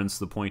dereference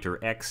the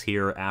pointer x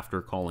here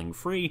after calling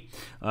free,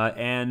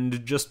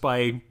 and just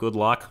by good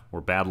luck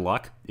or bad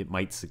luck, it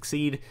might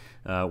succeed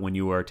when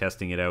you are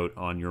testing it out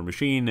on your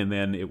machine, and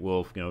then it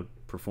will,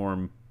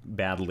 perform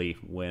badly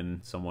when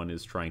someone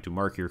is trying to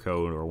mark your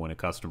code or when a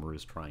customer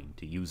is trying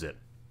to use it.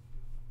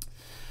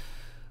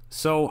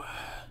 So,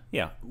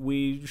 yeah,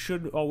 we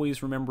should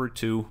always remember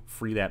to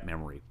free that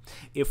memory.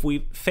 If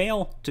we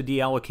fail to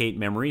deallocate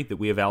memory that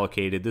we have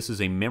allocated, this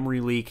is a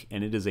memory leak,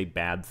 and it is a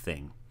bad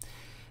thing.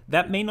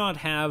 That may not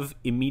have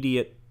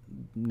immediate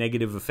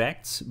negative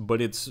effects,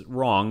 but it's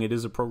wrong. It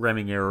is a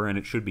programming error, and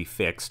it should be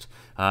fixed.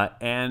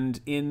 And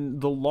in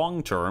the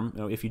long term,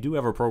 if you do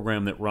have a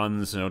program that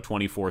runs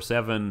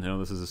 24/7,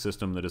 this is a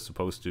system that is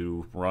supposed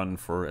to run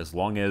for as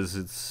long as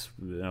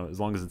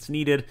it's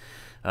needed.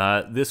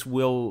 This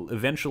will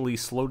eventually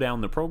slow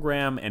down the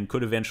program and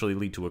could eventually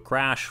lead to a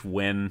crash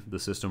when the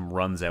system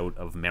runs out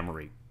of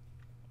memory.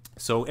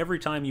 So every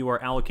time you are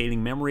allocating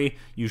memory,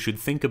 you should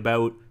think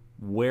about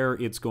where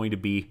it's going to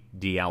be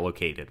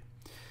deallocated.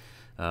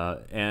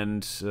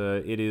 And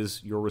it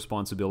is your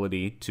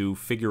responsibility to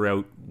figure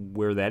out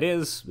where that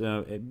is.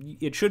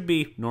 It should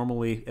be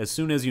normally as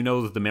soon as you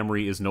know that the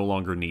memory is no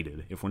longer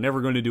needed. If we're never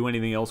going to do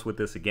anything else with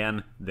this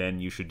again,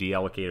 then you should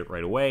deallocate it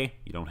right away.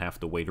 You don't have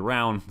to wait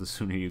around. The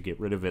sooner you get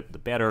rid of it, the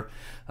better.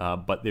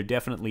 But there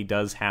definitely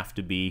does have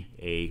to be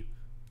a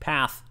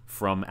path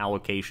from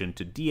allocation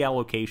to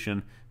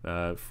deallocation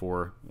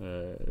for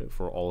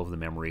all of the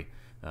memory,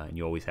 and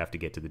you always have to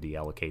get to the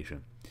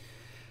deallocation.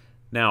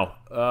 Now,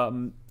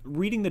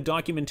 reading the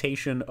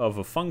documentation of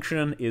a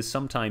function is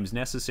sometimes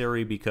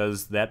necessary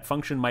because that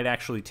function might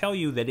actually tell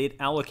you that it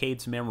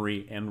allocates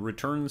memory and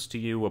returns to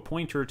you a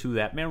pointer to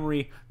that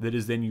memory that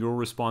is then your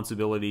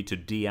responsibility to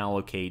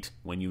deallocate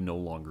when you no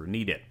longer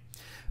need it.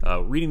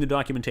 Reading the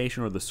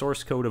documentation or the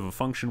source code of a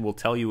function will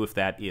tell you if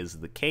that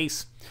is the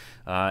case,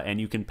 and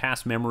you can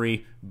pass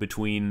memory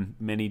between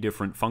many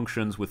different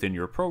functions within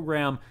your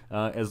program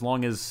as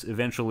long as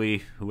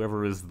eventually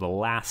whoever is the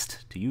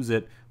last to use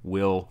it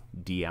will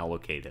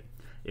deallocate it.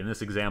 In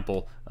this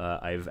example,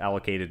 I've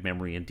allocated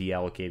memory and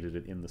deallocated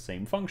it in the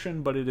same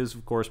function, but it is,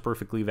 of course,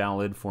 perfectly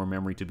valid for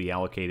memory to be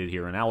allocated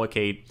here and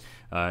allocate,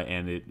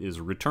 and it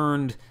is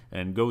returned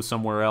and goes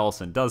somewhere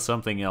else and does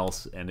something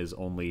else and is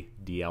only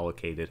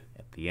deallocated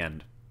at the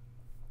end.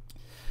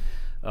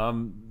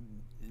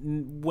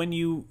 When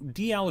you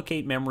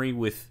deallocate memory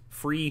with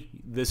free,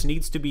 this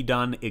needs to be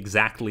done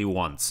exactly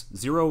once.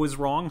 0 is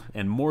wrong,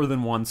 and more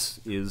than once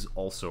is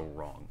also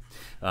wrong.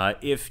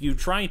 If you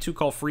try to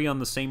call free on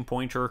the same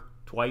pointer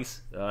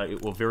twice,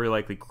 it will very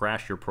likely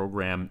crash your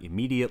program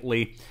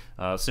immediately.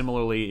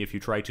 Similarly, if you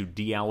try to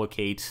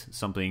deallocate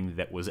something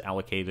that was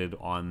allocated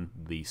on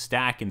the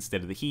stack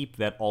instead of the heap,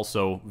 that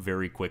also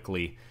very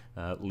quickly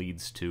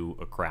leads to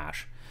a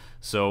crash.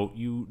 So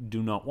you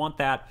do not want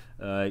that.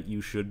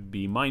 You should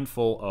be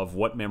mindful of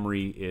what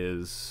memory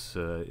is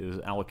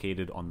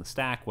allocated on the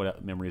stack,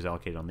 what memory is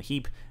allocated on the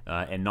heap,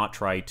 and not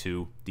try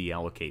to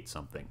deallocate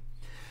something.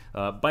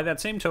 By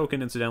that same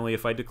token, incidentally,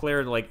 if I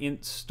declared like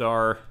int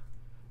star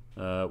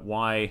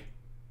y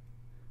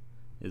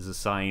is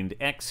assigned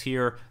x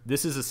here,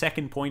 this is a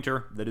second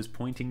pointer that is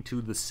pointing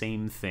to the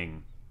same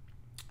thing.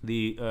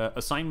 The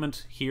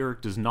assignment here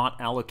does not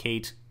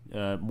allocate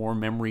more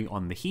memory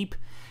on the heap.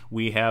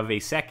 We have a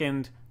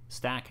second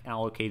stack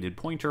allocated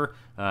pointer,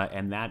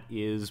 and that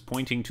is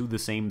pointing to the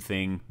same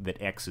thing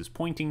that X is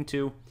pointing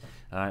to.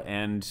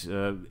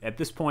 At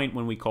this point,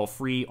 when we call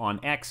free on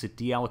X, it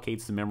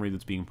deallocates the memory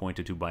that's being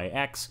pointed to by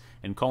X,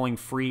 and calling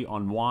free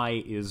on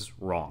Y is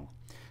wrong.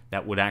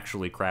 That would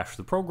actually crash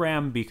the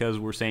program because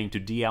we're saying to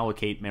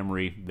deallocate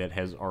memory that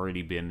has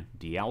already been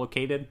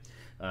deallocated.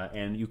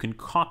 And you can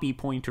copy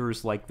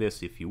pointers like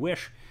this if you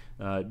wish.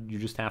 You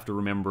just have to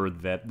remember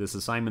that this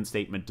assignment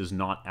statement does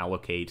not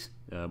allocate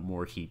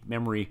more heap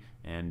memory,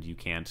 and you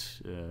can't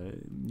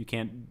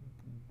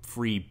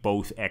free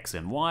both X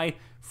and Y.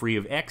 Free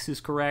of X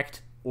is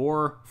correct,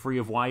 or free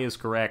of Y is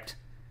correct,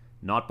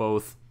 not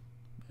both.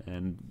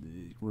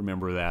 And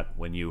remember that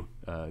when you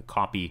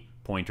copy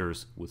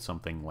pointers with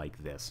something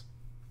like this.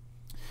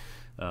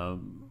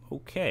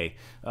 Okay.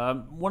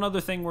 One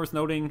other thing worth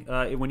noting,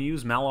 when you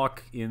use malloc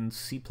in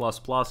C++,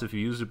 if you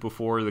used it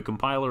before, the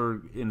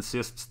compiler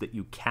insists that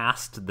you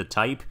cast the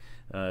type,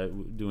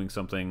 doing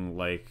something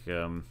like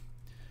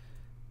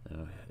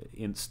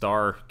int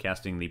star,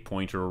 casting the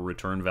pointer or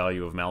return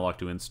value of malloc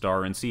to int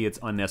star. In C, it's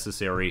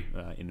unnecessary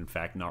and in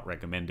fact not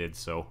recommended,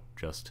 so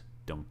just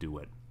don't do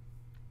it.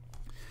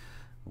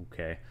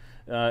 Okay.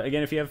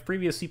 Again, if you have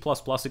previous C++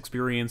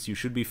 experience, you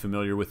should be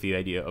familiar with the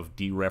idea of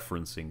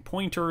dereferencing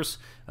pointers.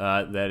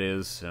 That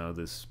is,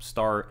 this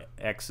star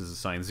x is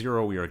assigned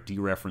 0. We are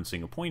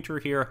dereferencing a pointer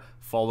here.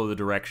 Follow the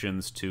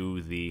directions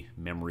to the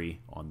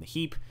memory on the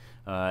heap,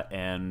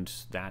 and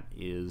that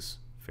is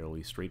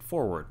fairly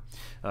straightforward.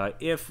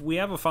 If we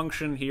have a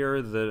function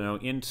here, the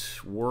int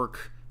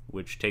work,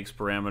 which takes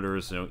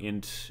parameters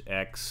int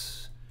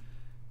x,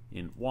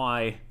 int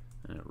y,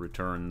 and it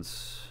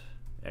returns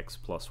x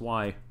plus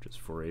y, just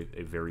for a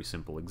very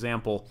simple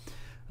example,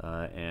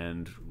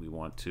 and we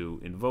want to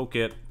invoke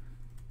it,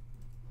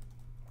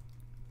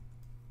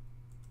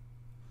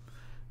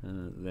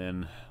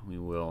 then we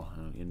will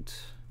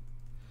int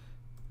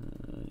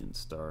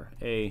star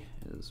a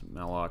is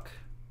malloc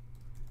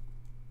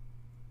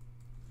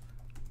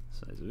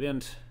size of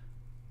int,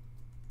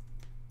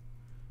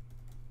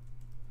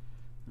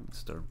 and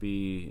star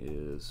b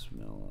is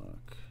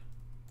malloc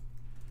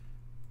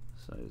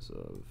size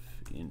of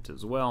int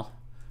as well.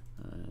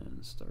 And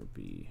star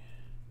b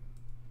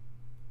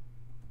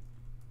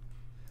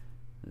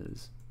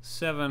is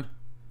 7.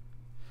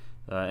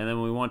 And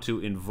then we want to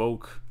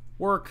invoke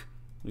work.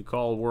 We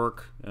call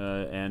work,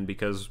 and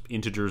because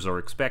integers are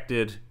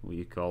expected,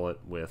 we call it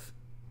with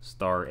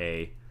star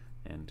a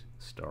and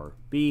star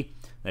b.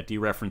 That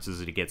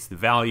dereferences it, it gets the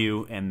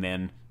value, and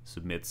then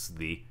submits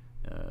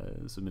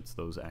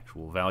those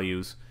actual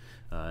values.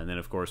 And then,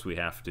 of course, we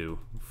have to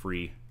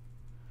free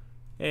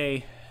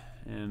a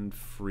and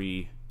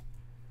free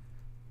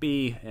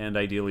b, and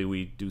ideally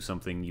we do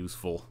something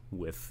useful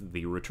with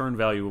the return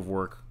value of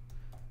work,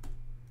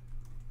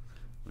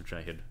 which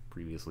I had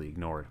previously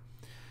ignored.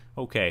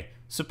 Okay,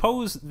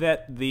 suppose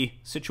that the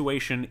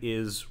situation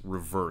is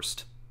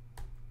reversed.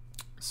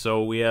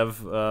 So we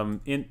have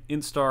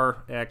int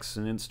star x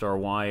and int star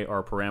y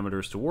are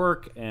parameters to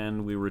work,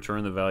 and we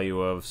return the value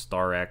of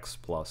star x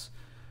plus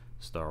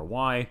star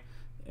y,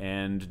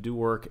 and do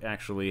work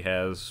actually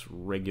has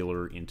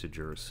regular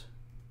integers.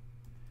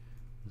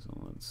 So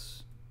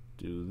let's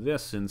do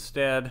this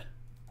instead.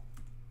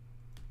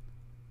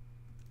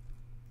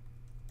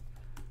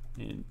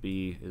 And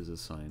b is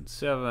assigned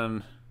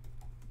 7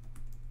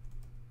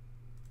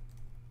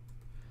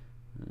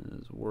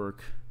 as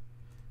work.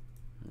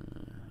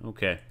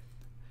 Okay.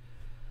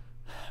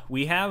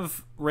 We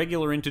have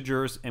regular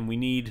integers and we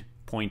need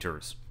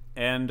pointers.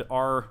 And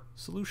our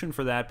solution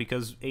for that,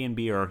 because a and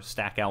b are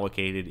stack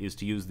allocated, is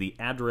to use the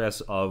address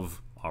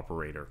of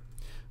operator.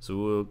 So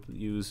we'll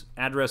use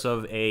address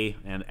of A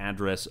and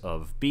address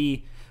of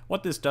B.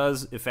 What this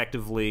does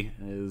effectively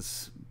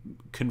is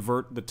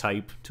convert the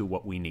type to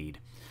what we need.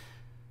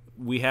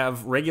 We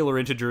have regular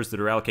integers that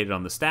are allocated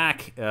on the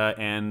stack,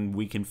 and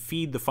we can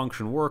feed the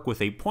function work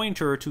with a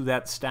pointer to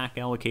that stack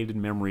allocated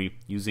memory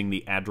using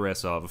the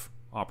address of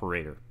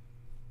operator.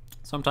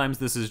 Sometimes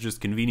this is just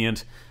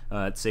convenient.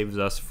 It saves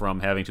us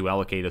from having to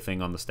allocate a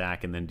thing on the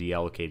stack and then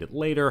deallocate it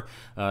later,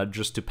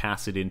 just to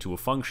pass it into a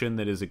function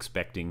that is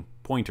expecting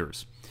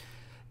pointers.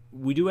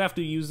 We do have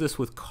to use this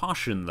with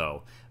caution,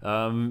 though.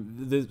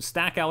 The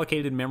stack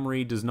allocated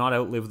memory does not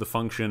outlive the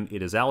function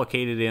it is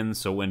allocated in,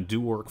 so when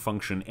doWork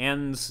function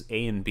ends,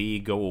 A and B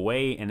go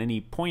away, and any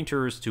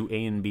pointers to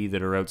A and B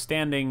that are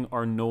outstanding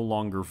are no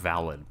longer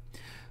valid.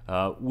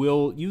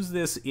 We'll use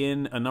this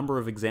in a number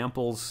of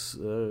examples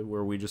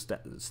where we just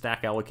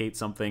stack allocate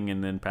something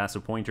and then pass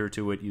a pointer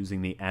to it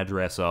using the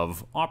address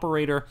of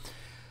operator.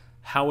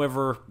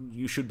 However,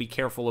 you should be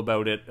careful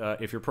about it.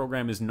 If your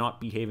program is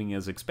not behaving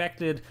as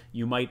expected,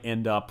 you might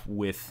end up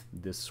with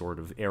this sort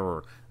of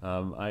error.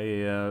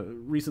 I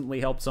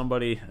recently helped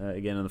somebody,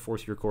 again in the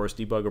 4th year course,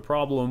 debug a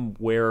problem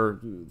where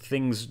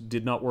things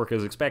did not work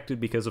as expected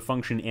because a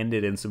function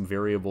ended and some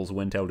variables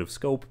went out of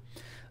scope.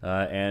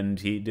 And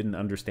he didn't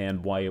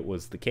understand why it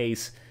was the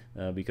case.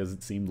 because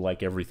it seemed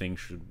like everything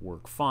should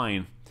work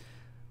fine.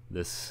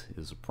 This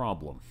is a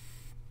problem.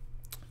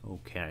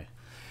 Okay.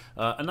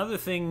 Another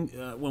thing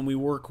when we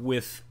work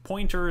with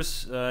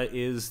pointers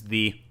is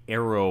the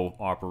arrow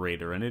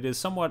operator, and it is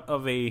somewhat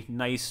of a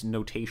nice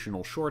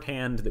notational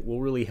shorthand that will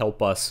really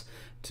help us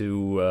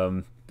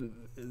to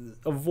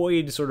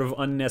avoid sort of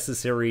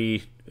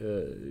unnecessary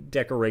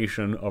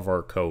decoration of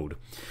our code.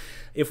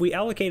 If we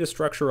allocate a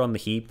structure on the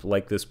heap,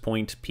 like this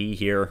point P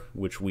here,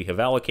 which we have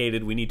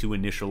allocated, we need to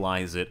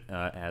initialize it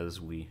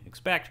as we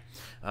expect.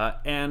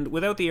 And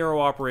without the arrow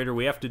operator,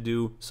 we have to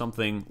do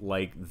something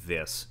like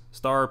this.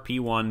 Star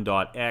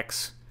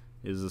P1.x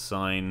is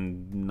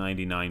assigned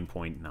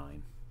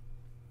 99.9.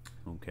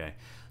 Okay,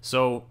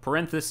 so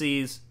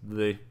parentheses,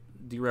 the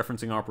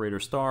dereferencing operator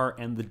star,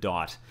 and the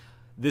dot.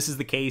 This is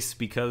the case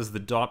because the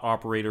dot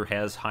operator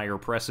has higher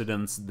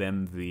precedence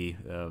than the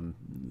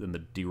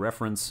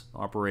dereference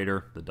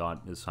operator. The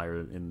dot is higher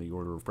in the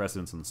order of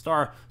precedence than the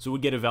star, so it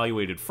would get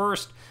evaluated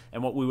first.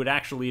 And what we would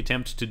actually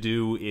attempt to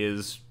do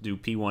is do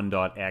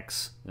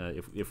p1.x.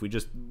 If we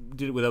just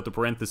did it without the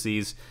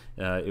parentheses,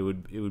 it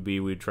would be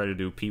we'd try to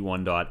do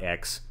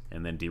p1.x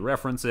and then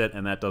dereference it,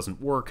 and that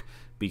doesn't work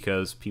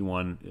because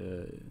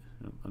p1.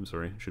 I'm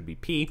sorry, it should be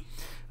P,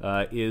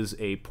 is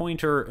a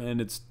pointer,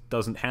 and it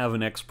doesn't have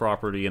an X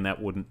property, and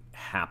that wouldn't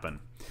happen.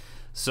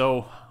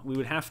 So we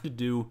would have to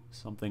do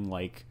something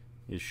like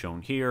is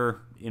shown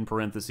here, in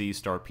parentheses,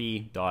 star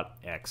P dot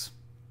X.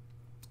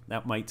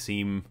 That might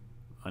seem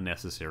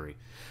unnecessary.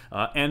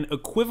 An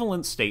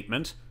equivalent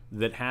statement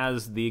that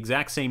has the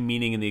exact same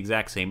meaning and the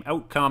exact same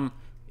outcome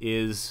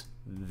is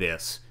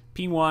this.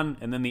 P1,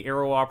 and then the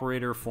arrow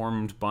operator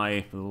formed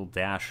by the little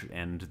dash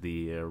and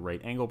the right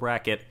angle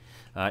bracket.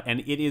 And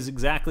it is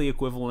exactly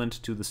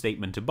equivalent to the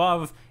statement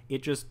above,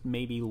 it just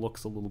maybe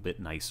looks a little bit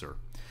nicer.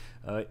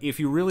 If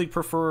you really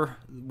prefer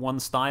one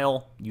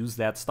style, use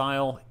that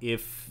style.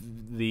 If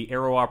the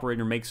arrow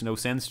operator makes no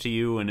sense to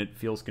you and it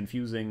feels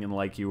confusing and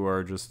like you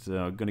are just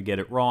going to get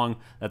it wrong,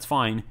 that's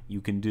fine. You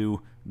can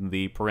do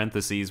the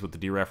parentheses with the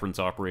dereference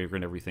operator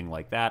and everything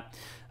like that,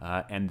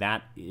 and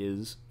that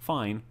is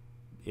fine.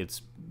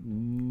 It's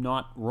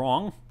not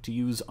wrong to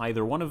use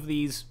either one of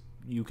these.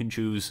 You can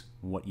choose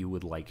what you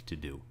would like to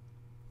do.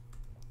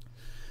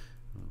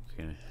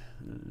 Okay,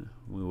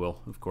 we will,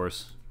 of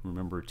course,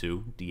 remember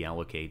to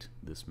deallocate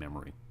this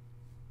memory.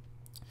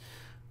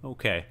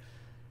 Okay,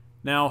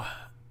 now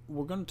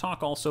we're going to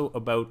talk also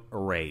about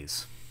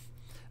arrays.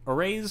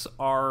 Arrays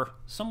are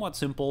somewhat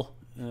simple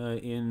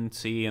in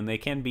C, and they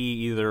can be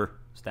either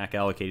stack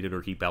allocated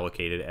or heap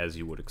allocated, as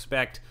you would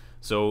expect.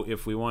 So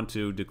if we want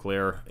to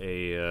declare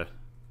a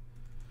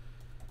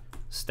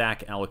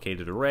stack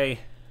allocated array,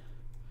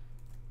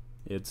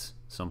 it's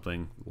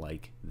something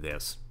like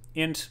this.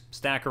 Int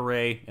stack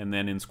array, and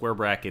then in square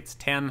brackets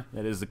 10,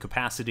 that is the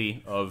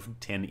capacity of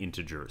 10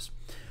 integers.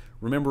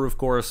 Remember, of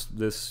course,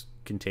 this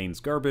contains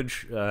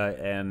garbage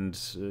and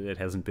it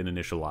hasn't been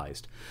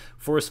initialized.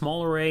 For a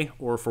small array,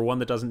 or for one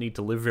that doesn't need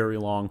to live very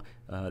long,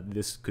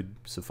 this could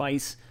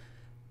suffice.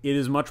 It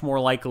is much more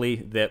likely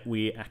that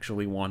we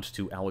actually want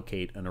to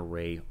allocate an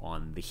array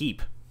on the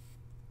heap.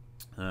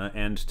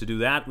 And to do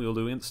that, we will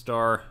do int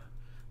star,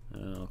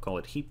 I'll call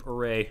it heap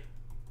array,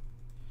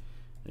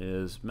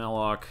 is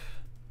malloc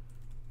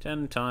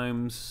 10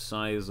 times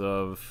size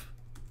of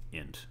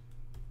int.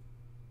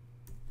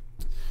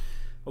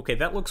 Okay,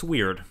 that looks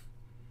weird.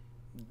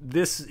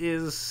 This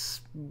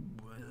is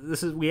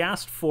we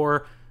asked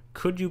for,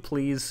 could you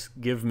please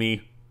give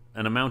me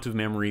an amount of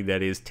memory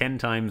that is 10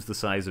 times the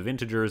size of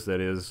integers,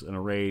 that is an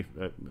array,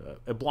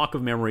 a block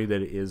of memory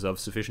that is of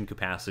sufficient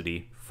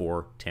capacity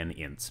for 10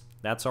 ints.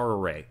 That's our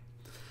array.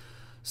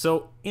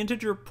 So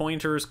integer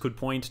pointers could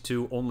point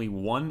to only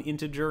one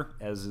integer,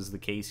 as is the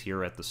case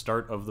here at the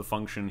start of the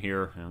function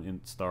here.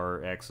 Int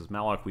star x is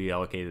malloc, we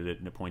allocated it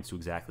and it points to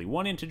exactly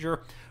one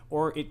integer,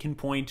 or it can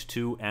point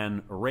to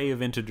an array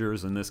of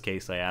integers. In this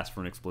case, I asked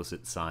for an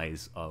explicit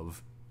size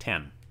of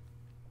 10.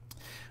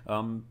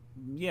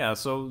 Yeah,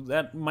 so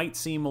that might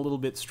seem a little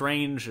bit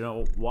strange. You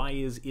know, why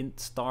is int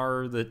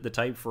star the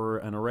type for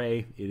an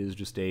array? It is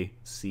just a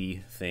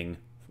C thing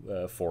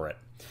for it.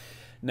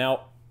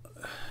 Now,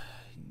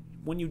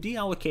 when you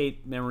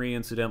deallocate memory,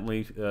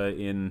 incidentally,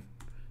 in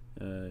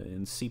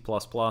C++,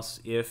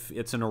 if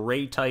it's an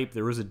array type,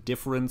 there is a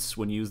difference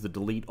when you use the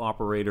delete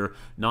operator.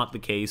 Not the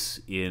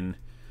case in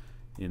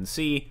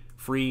C.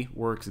 Free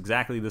works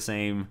exactly the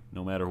same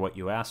no matter what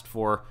you asked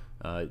for.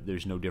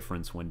 There's no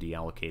difference when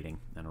deallocating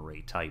an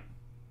array type.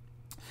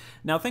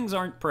 Now, things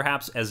aren't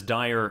perhaps as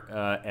dire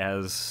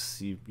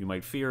as you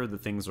might fear,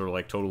 that things are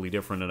like totally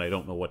different and I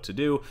don't know what to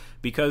do,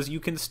 because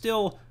you can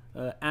still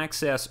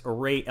access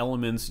array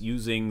elements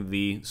using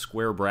the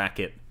square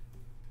bracket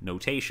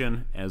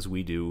notation as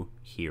we do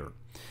here.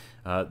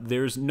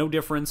 There's no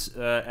difference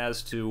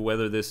as to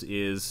whether this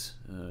is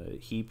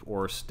heap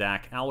or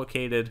stack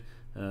allocated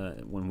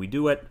when we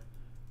do it.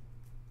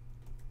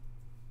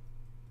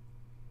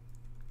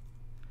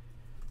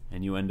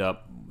 And you end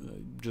up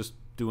just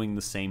doing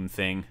the same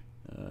thing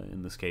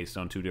in this case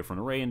on two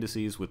different array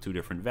indices with two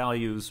different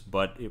values,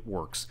 but it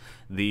works.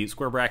 The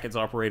square brackets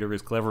operator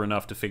is clever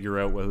enough to figure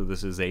out whether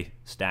this is a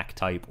stack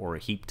type or a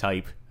heap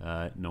type,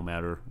 no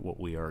matter what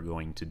we are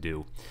going to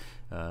do.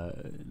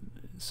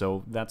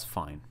 So that's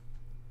fine.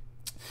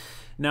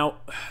 Now,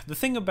 the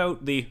thing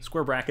about the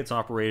square brackets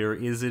operator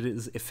is it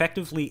is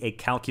effectively a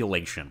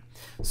calculation.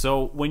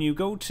 So when you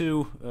go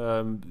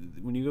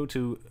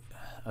to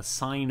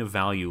assign a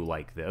value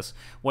like this,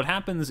 what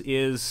happens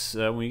is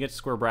when you get to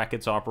square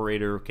brackets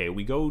operator, okay,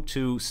 we go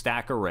to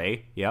stack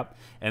array, yep,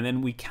 and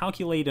then we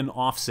calculate an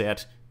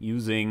offset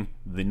using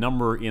the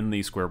number in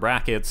the square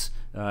brackets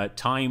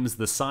times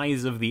the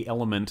size of the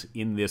element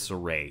in this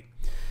array.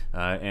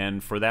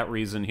 And for that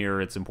reason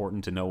here, it's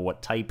important to know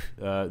what type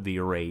the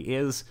array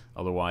is.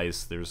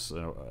 Otherwise, there's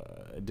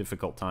a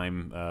difficult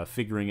time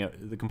figuring out,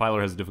 the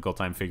compiler has a difficult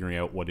time figuring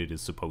out what it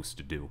is supposed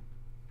to do.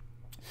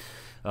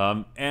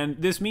 And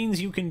this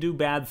means you can do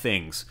bad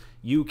things.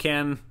 You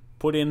can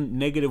put in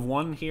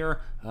 -1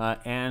 here,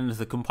 and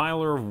the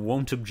compiler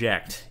won't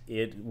object.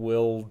 It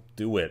will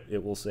do it.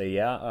 It will say,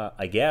 yeah,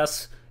 I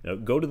guess.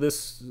 Go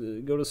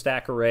to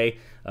stack array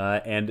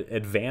and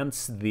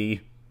advance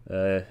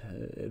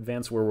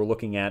where we're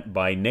looking at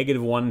by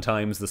 -1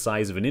 times the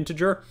size of an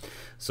integer,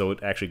 so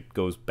it actually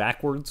goes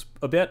backwards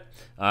a bit,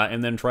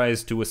 and then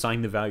tries to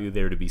assign the value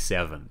there to be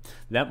 7.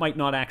 That might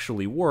not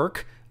actually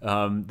work.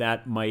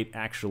 That might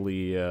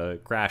actually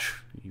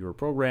crash your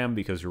program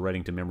because you're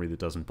writing to memory that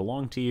doesn't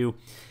belong to you.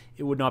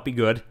 It would not be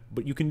good,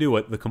 but you can do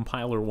it. The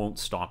compiler won't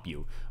stop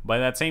you. By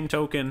that same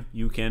token,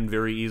 you can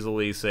very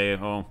easily say,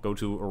 oh, go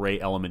to array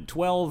element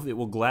 12. It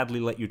will gladly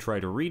let you try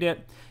to read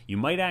it. You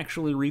might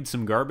actually read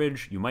some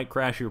garbage. You might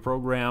crash your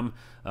program.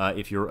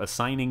 If you're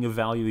assigning a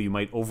value, you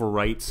might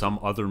overwrite some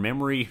other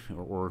memory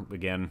or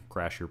again,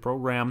 crash your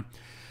program.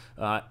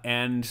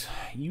 And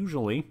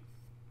usually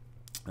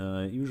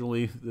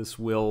this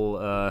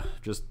will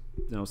just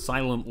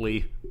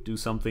silently do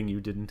something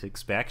you didn't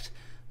expect.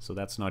 So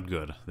that's not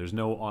good. There's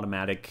no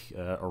automatic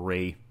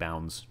array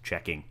bounds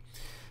checking,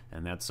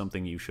 and that's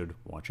something you should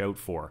watch out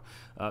for.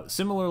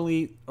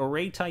 Similarly,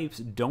 array types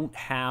don't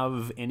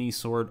have any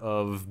sort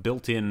of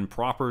built-in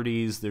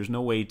properties. There's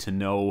no way to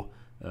know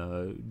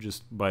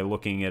just by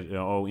looking at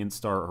int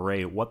star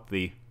array what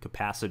the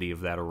capacity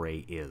of that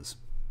array is.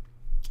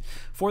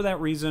 For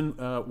that reason,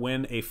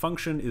 when a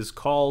function is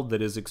called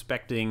that is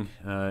expecting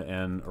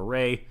an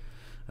array,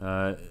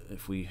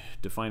 if we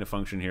define a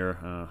function here,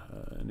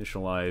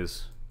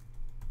 initialize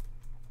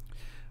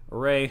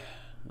array,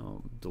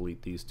 I'll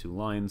delete these two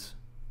lines,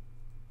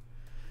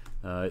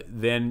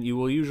 then you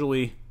will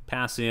usually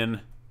pass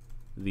in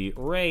the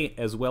array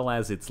as well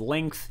as its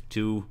length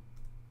to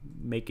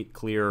make it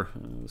clear.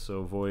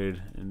 So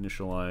void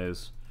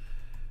initialize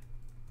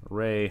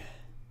array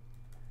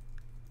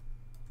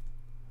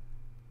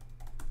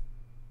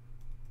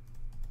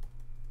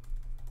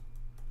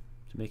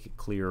to make it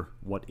clear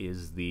what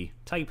is the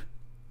type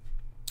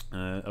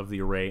of the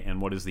array and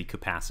what is the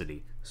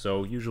capacity.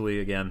 So usually,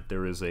 again,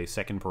 there is a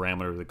second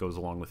parameter that goes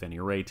along with any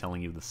array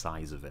telling you the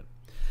size of it.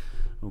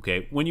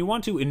 Okay, when you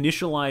want to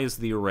initialize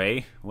the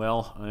array,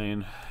 well,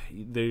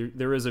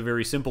 there is a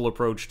very simple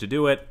approach to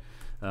do it.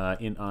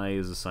 Int I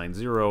is assigned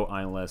 0,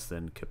 I less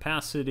than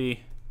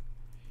capacity,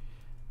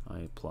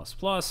 I plus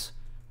plus,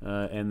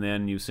 and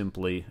then you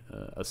simply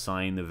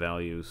assign the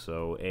value.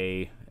 So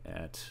a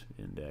at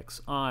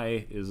index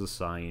I is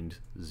assigned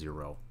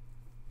 0.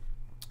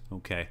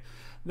 Okay,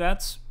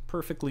 that's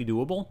perfectly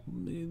doable.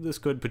 This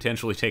could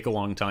potentially take a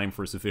long time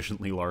for a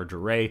sufficiently large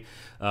array,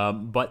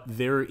 but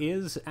there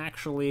is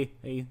actually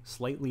a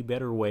slightly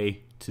better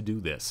way to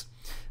do this.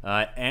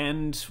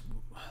 And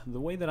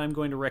the way that I'm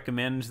going to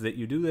recommend that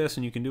you do this,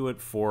 and you can do it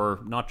for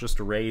not just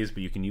arrays,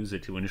 but you can use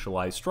it to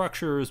initialize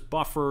structures,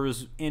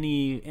 buffers,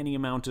 any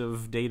amount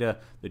of data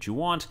that you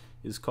want,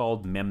 is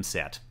called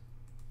memset.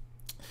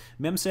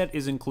 Memset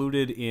is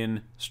included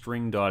in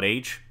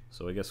string.h,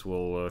 so I guess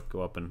we'll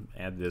go up and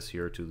add this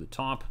here to the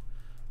top,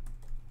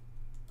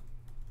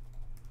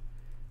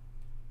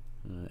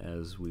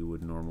 as we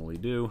would normally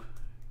do.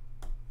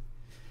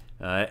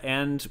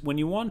 And when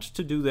you want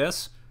to do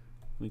this,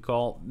 we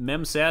call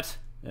memset.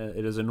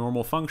 It is a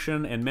normal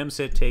function, and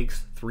memset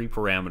takes 3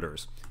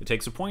 parameters. It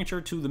takes a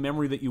pointer to the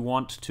memory that you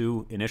want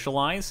to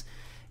initialize.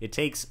 It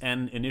takes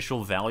an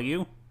initial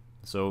value,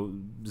 so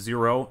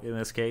 0 in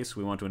this case.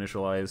 We want to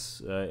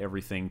initialize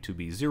everything to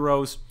be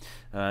zeros,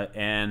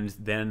 and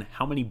then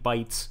how many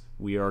bytes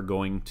we are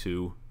going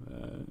to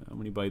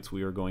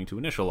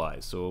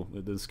initialize. So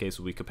in this case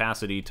will be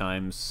capacity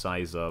times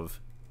size of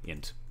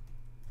int.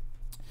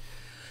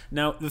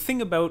 Now, the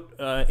thing about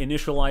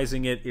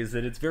initializing it is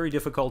that it's very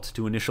difficult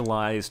to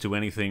initialize to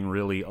anything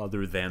really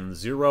other than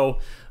 0.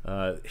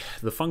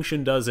 The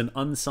function does an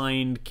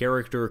unsigned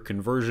character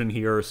conversion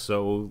here,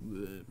 so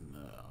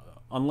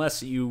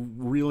unless you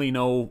really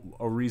know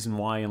a reason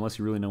why, unless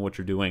you really know what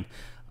you're doing,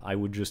 I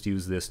would just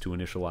use this to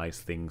initialize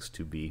things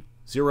to be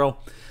 0.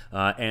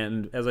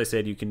 And as I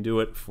said, you can do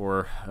it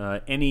for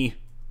any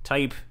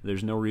type.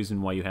 There's no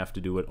reason why you have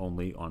to do it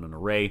only on an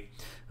array.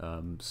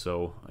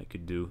 So I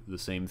could do the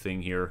same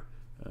thing here.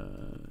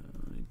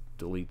 Let me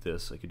delete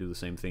this. I could do the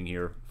same thing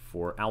here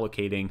for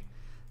allocating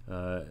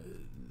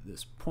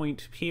this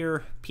point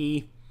here,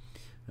 p.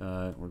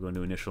 We're going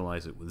to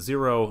initialize it with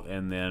 0,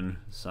 and then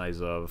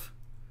size of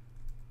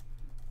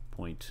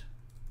point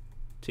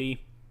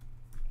t.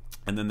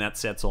 And then that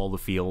sets all the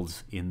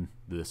fields in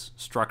this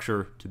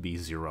structure to be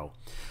 0.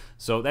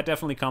 So that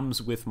definitely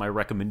comes with my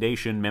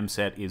recommendation.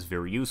 Memset is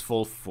very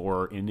useful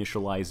for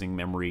initializing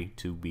memory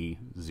to be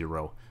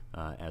 0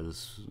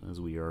 as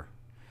we are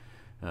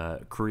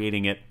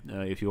creating it.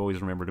 If you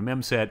always remember to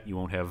memset, you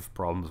won't have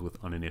problems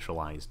with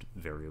uninitialized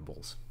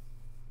variables.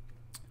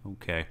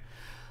 Okay,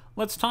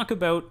 let's talk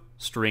about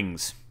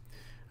strings.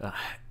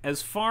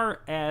 As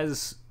far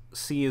as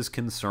C is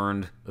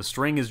concerned, a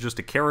string is just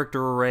a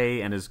character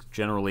array and is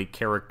generally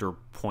character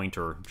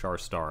pointer, char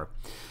star.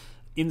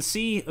 In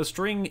C, a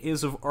string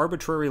is of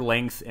arbitrary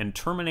length and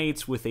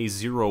terminates with a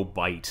 0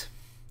 byte.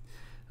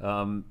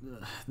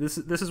 This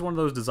is one of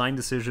those design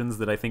decisions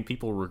that I think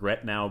people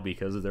regret now,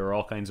 because there are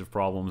all kinds of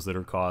problems that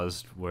are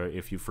caused where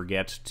if you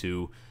forget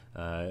to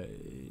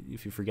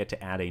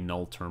add a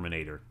null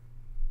terminator.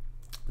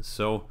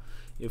 So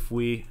if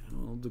we'll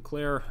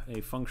declare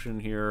a function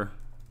here.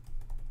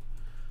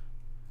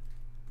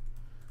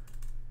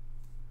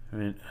 All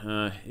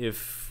right,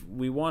 if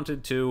we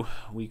wanted to,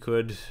 we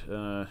could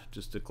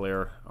just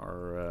declare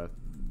our.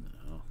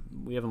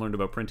 We haven't learned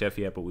about printf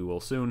yet, but we will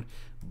soon.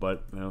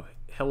 But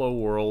hello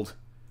world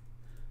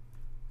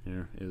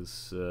here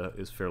is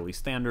fairly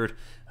standard,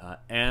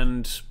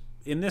 and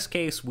in this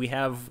case we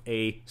have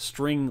a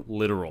string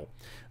literal.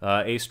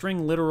 A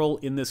string literal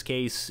in this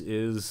case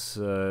is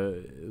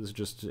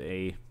just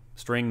a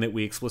string that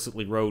we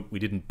explicitly wrote. We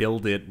didn't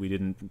build it, we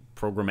didn't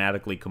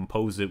programmatically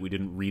compose it, we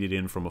didn't read it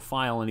in from a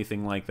file,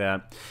 anything like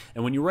that.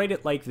 And when you write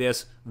it like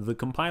this, the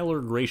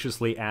compiler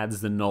graciously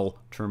adds the null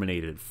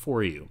terminated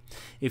for you.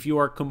 If you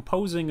are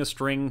composing a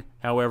string,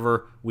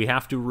 however, we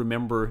have to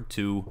remember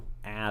to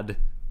add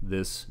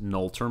this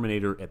null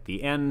terminator at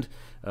the end,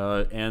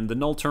 and the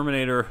null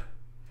terminator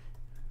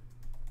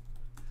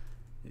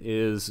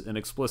is an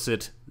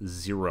explicit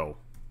 0.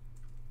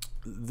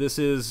 This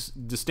is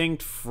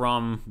distinct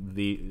from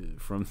the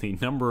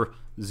number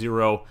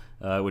 0,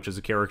 which as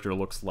a character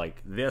looks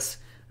like this,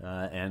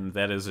 and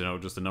that is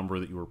just a number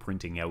that you were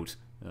printing out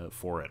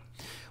for it.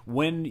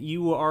 When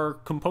you are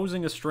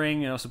composing a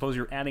string, suppose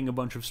you're adding a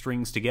bunch of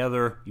strings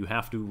together, you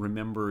have to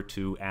remember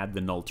to add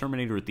the null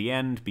terminator at the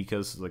end,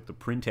 because like the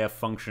printf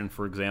function,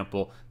 for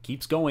example,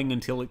 keeps going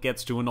until it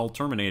gets to a null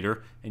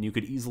terminator, and you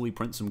could easily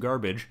print some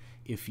garbage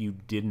if you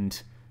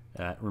didn't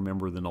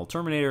remember the null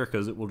terminator,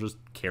 because it will just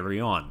carry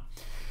on.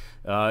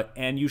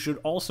 And you should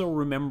also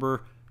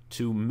remember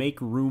to make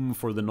room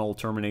for the null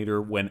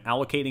terminator when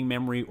allocating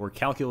memory or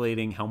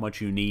calculating how much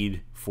you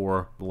need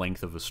for the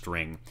length of a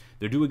string.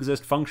 There do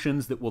exist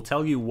functions that will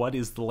tell you what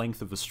is the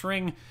length of a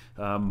string,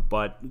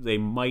 but they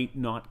might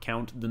not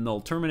count the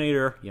null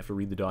terminator. You have to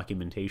read the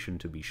documentation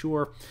to be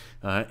sure.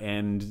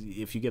 And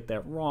if you get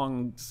that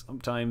wrong,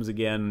 sometimes,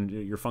 again,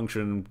 your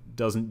function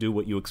doesn't do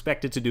what you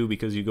expect it to do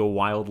because you go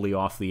wildly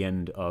off the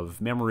end of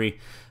memory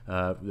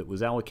that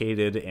was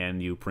allocated,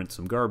 and you print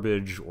some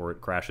garbage, or it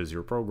crashes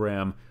your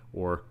program,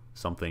 or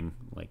something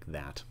like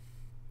that.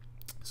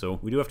 So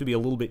we do have to be a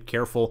little bit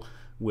careful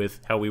with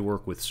how we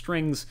work with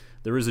strings.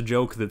 There is a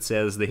joke that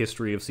says the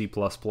history of C++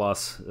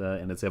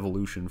 and its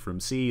evolution from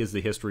C is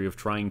the history of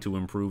trying to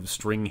improve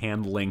string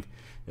handling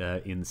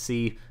in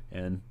C,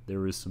 and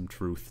there is some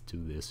truth to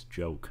this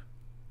joke.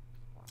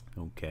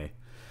 Okay.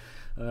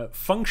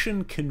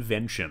 Function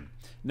convention.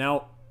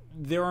 Now,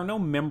 there are no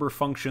member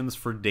functions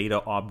for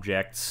data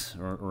objects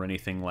or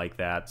anything like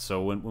that.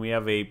 So when we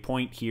have a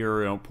point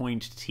here,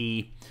 point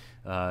t,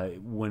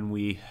 when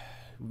we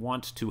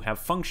want to have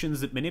functions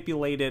that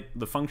manipulate it,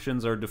 the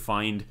functions are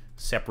defined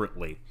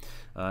separately.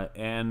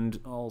 And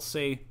I'll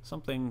say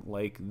something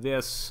like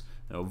this.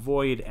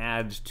 Void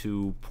add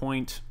to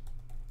point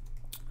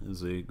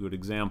is a good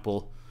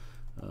example.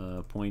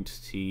 Point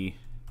t,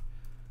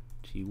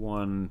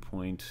 t1,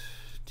 point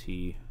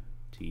t,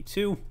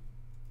 t2.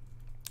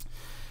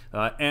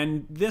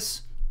 And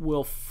this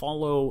will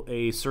follow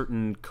a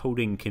certain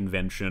coding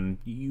convention,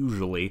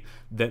 usually,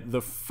 that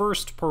the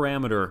first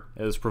parameter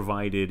as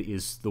provided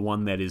is the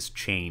one that is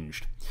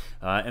changed.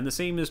 And the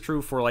same is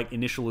true for like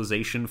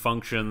initialization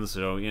functions.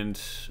 So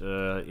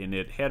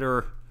init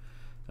header,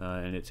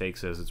 and it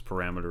takes as its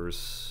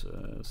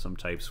parameters some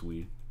types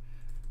we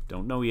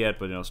don't know yet,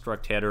 but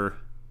struct header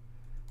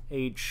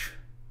h.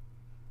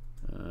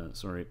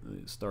 Sorry,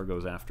 star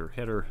goes after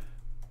header.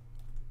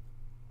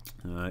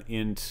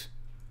 Int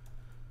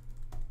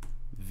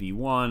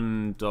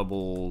v1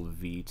 double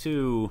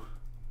v2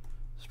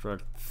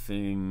 struct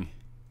thing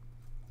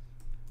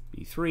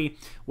v3.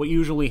 What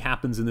usually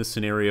happens in this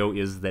scenario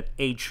is that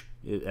h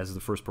as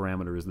the first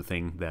parameter is the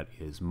thing that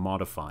is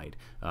modified,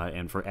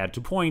 and for add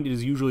to point it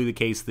is usually the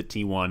case that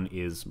t1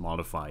 is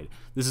modified.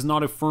 This is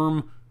not a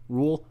firm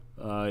rule.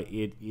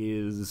 it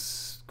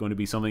is going to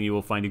be something you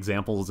will find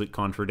examples that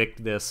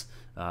contradict this.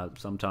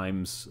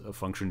 Sometimes a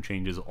function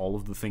changes all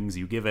of the things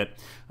you give it,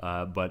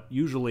 but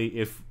usually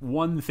if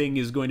one thing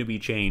is going to be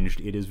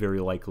changed, it is very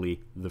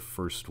likely the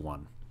first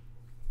one.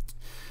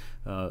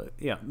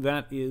 Yeah,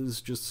 that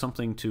is just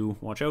something to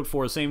watch out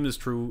for. Same is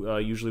true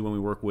usually when we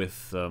work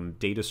with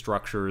data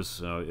structures.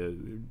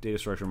 Data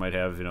structure might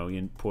have,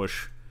 int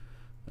push,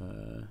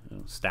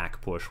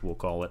 stack push, we'll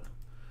call it.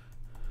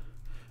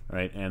 All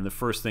right, and the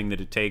first thing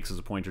that it takes is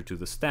a pointer to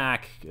the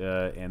stack,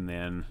 and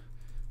then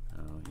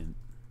int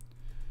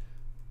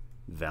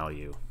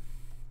value.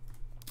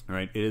 All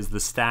right, it is the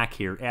stack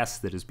here, S,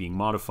 that is being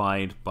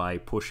modified by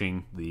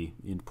pushing the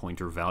int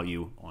pointer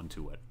value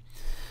onto it.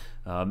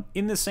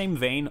 In the same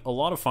vein, a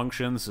lot of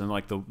functions, and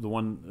like the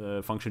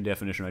one function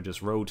definition I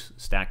just wrote,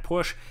 stack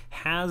push,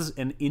 has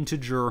an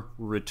integer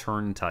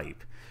return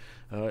type.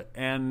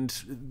 And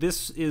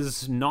this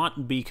is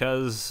not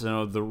because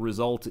the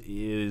result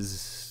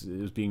is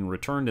being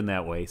returned in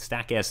that way.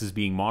 Stack S is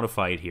being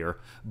modified here,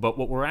 but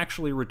what we're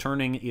actually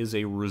returning is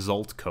a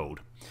result code.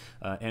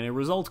 And a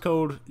result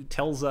code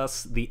tells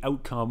us the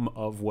outcome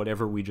of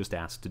whatever we just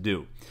asked to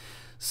do.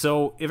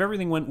 So if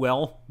everything went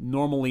well,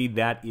 normally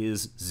that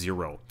is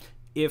 0.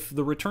 If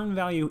the return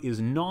value is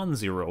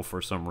non-zero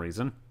for some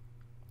reason,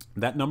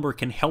 that number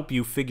can help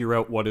you figure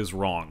out what is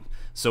wrong.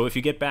 So if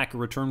you get back a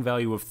return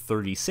value of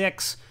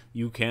 36,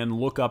 you can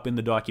look up in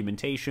the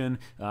documentation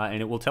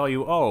and it will tell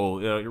you, oh,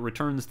 it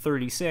returns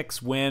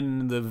 36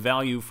 when the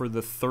value for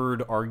the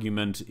third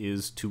argument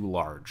is too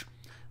large.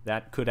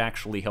 That could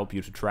actually help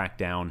you to track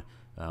down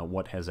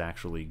what has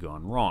actually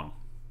gone wrong.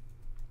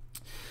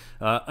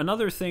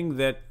 Another thing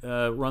that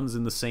runs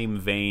in the same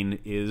vein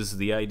is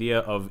the idea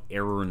of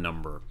error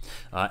number.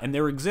 And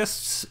there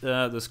exists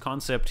this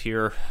concept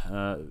here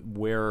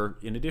where,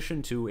 in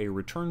addition to a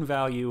return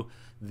value,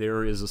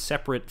 there is a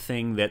separate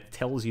thing that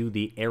tells you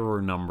the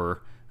error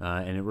number,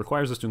 and it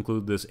requires us to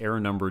include this error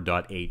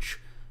number.h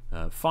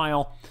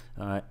file.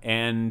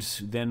 And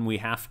then we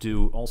have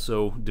to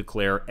also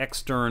declare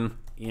extern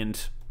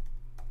int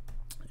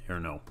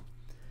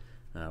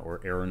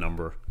or error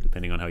number,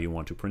 depending on how you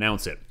want to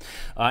pronounce it.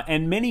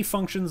 And many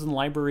functions and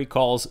library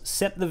calls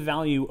set the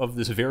value of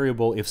this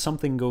variable if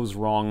something goes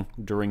wrong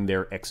during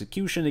their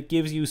execution. It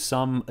gives you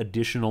some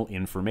additional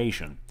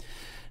information.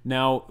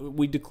 Now,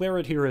 we declare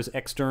it here as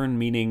extern,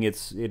 meaning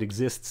it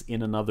exists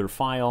in another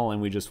file,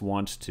 and we just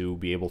want to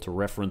be able to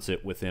reference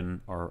it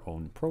within our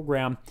own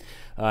program.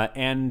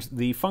 And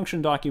the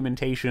function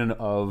documentation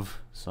of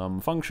some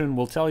function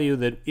will tell you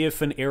that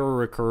if an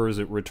error occurs,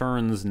 it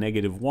returns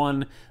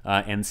 -1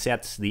 and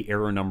sets the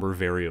error number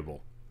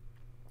variable.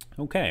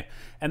 Okay,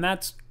 and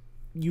that's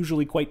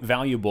usually quite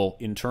valuable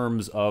in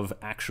terms of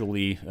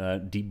actually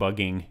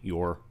debugging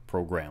your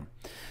program.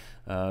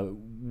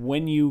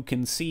 When you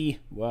can see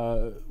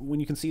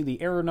the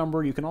error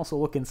number, you can also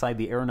look inside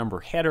the error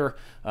number header,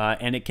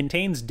 and it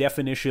contains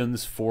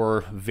definitions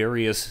for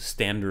various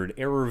standard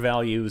error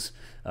values,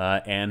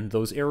 and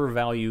those error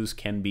values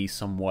can be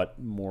somewhat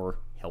more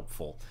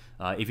helpful.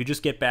 If you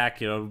just get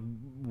back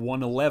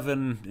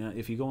 111,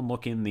 if you go and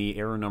look in the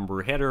error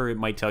number header, it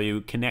might tell you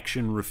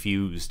connection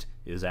refused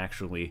is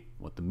actually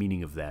what the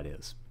meaning of that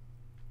is.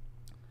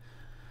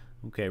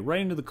 Okay, right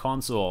into the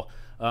console.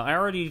 I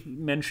already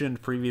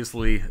mentioned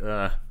previously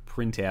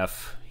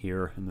printf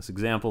here in this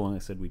example, and I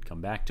said we'd come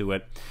back to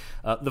it.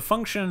 The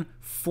function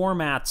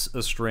formats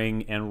a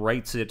string and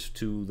writes it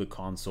to the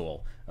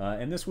console.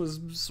 And this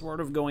was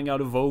sort of going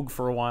out of vogue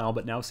for a while,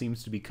 but now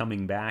seems to be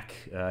coming back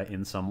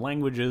in some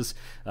languages.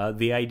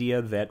 The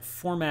idea that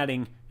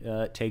formatting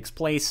takes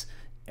place,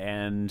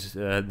 and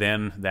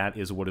then that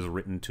is what is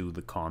written to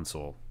the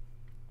console.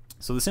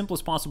 So the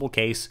simplest possible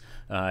case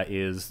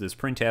is this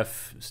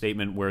printf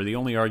statement where the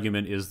only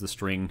argument is the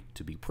string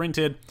to be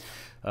printed,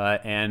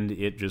 and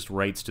it just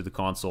writes to the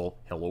console,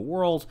 hello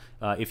world.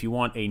 If you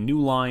want a new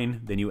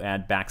line, then you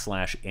add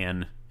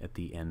 \n at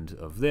the end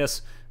of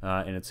this,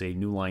 and it's a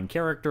new line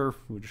character,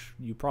 which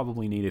you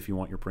probably need if you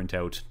want your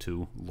printout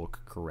to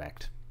look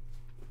correct.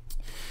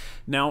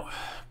 Now,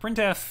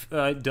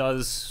 printf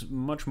does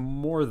much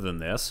more than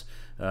this,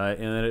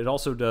 and it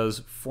also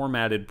does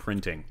formatted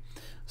printing.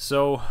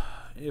 So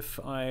if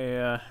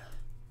I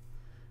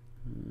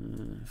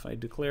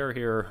declare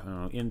here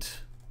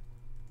int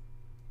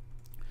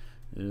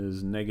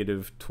is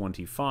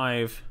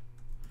 -25,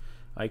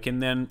 I can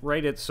then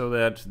write it so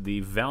that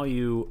the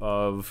value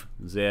of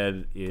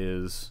z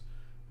is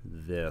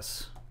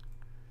this.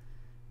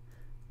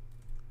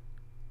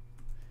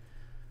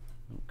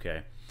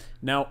 Okay.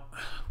 Now,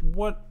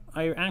 what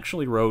I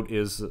actually wrote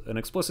is an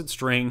explicit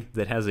string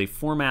that has a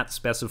format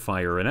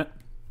specifier in it.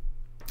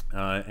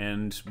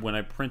 And when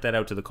I print that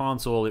out to the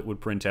console, it would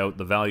print out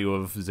the value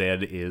of z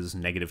is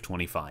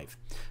 -25,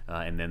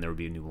 and then there would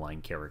be a new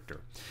line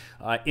character.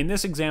 In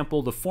this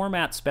example, the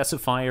format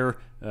specifier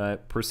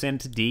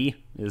 %d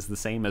is the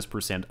same as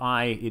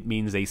 %i. It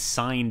means a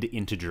signed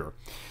integer.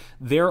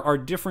 There are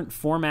different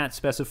format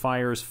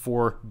specifiers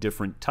for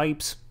different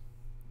types.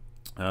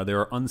 There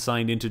are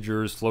unsigned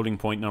integers, floating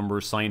point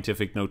numbers,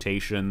 scientific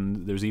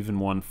notation. There's even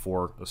one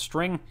for a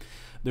string.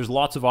 There's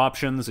lots of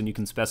options, and you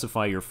can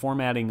specify your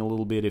formatting a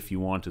little bit if you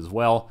want as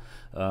well.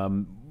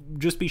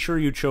 Just be sure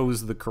you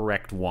chose the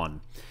correct one.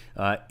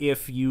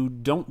 If you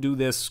don't do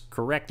this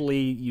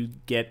correctly, you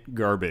get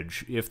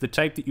garbage. If the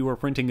type that you are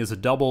printing is a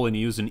double and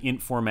you use an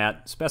int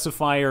format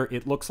specifier,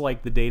 it looks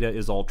like the data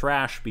is all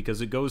trash because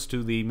it goes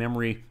to the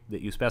memory that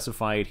you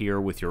specified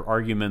here with your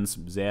arguments,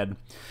 Z,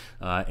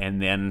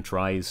 and then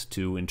tries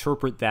to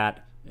interpret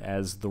that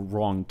as the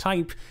wrong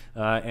type,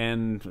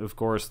 and of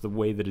course the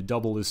way that a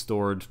double is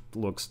stored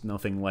looks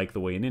nothing like the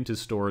way an int is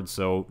stored,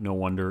 so no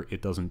wonder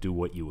it doesn't do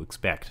what you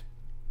expect.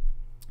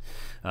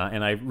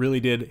 And I really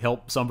did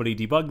help somebody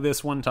debug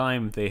this one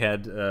time. They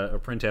had a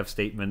printf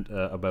statement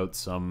about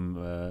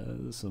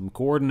some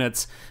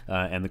coordinates,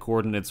 and the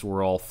coordinates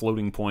were all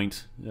floating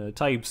point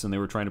types, and they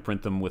were trying to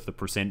print them with the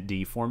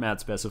 %d format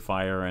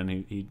specifier, and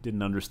he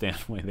didn't understand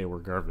why they were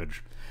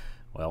garbage.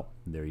 Well,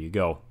 there you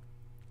go.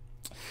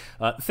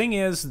 Thing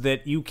is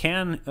that you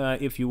can,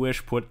 if you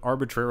wish, put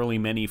arbitrarily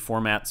many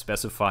format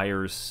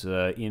specifiers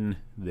in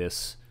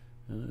this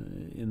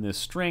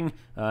string,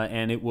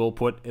 and it will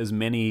put as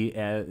many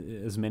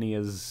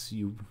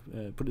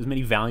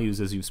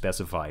values as you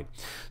specified.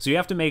 So you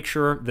have to make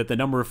sure that the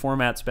number of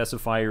format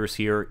specifiers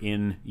here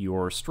in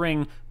your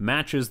string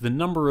matches the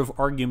number of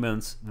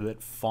arguments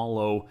that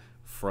follow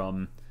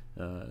from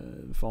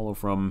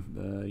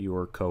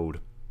your code.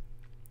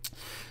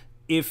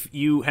 If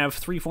you have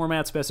 3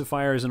 format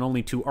specifiers and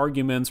only 2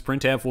 arguments,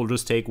 printf will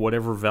just take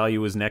whatever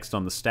value is next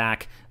on the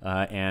stack,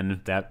 and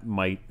that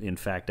might in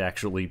fact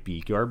actually be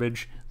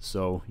garbage,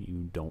 so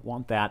you don't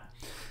want that.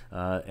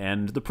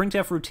 And the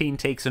printf routine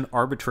takes an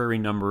arbitrary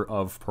number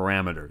of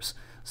parameters.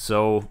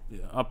 So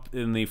up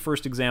in the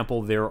first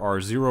example there are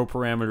 0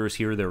 parameters,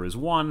 here there is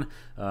 1.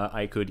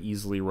 I could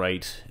easily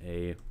write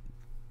a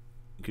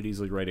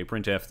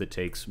printf that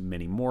takes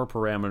many more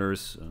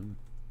parameters.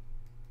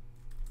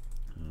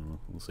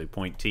 We'll say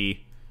point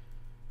t,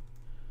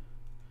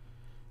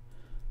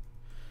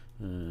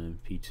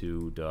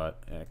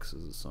 p2.x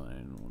is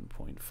assigned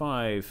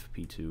 1.5,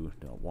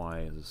 p2.y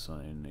is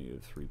assigned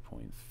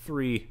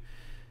 -3.3.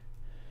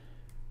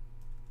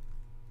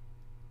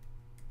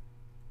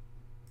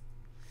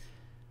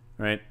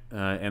 Right,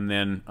 and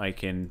then I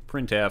can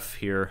printf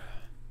here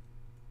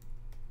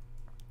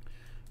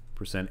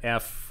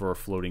 %f for a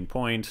floating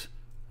point.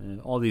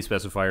 All these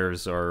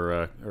specifiers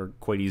are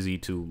quite easy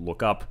to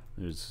look up.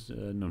 There's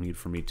no need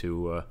for me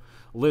to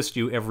list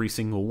you every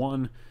single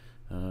one.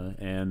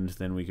 And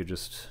then we could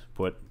just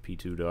put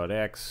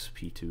p2.x,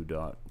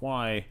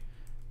 p2.y,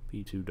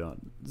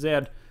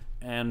 p2.z,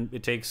 and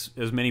it takes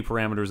as many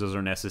parameters as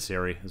are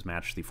necessary as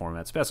match the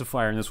format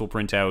specifier, and this will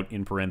print out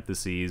in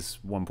parentheses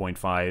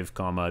 1.5,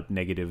 comma,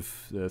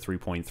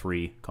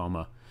 -3.3,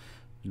 comma,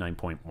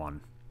 9.1.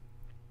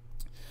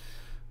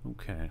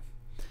 Okay.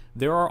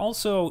 There are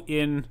also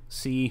in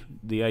C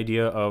the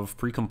idea of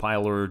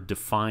precompiler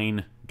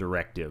define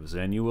directives,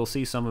 and you will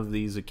see some of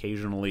these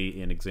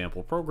occasionally in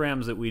example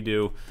programs that we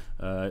do.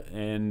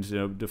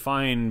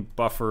 Define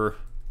buffer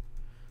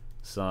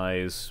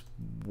size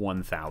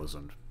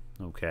 1000.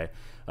 Okay,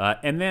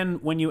 and then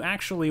when you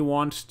actually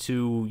want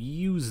to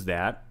use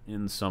that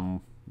in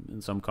some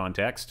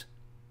context,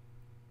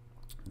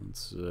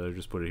 let's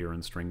just put it here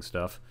in string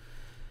stuff.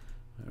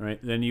 All right,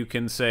 then you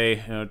can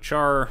say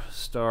char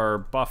star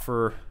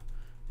buffer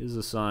is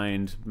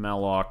assigned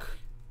malloc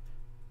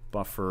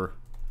buffer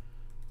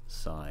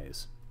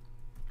size.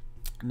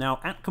 Now,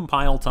 at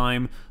compile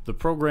time, the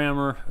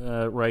programmer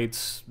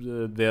writes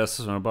this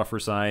buffer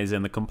size,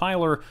 and the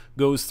compiler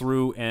goes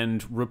through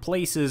and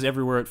replaces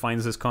everywhere it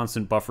finds this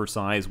constant buffer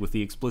size with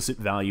the explicit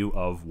value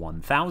of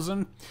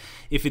 1000.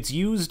 If it's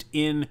used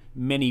in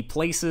many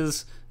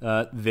places,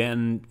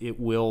 then it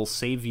will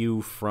save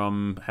you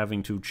from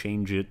having to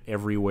change it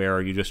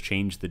everywhere. You just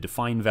change the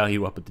define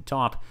value up at the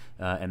top,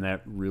 and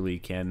that really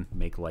can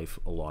make life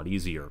a lot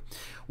easier.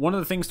 One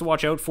of the things to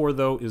watch out for,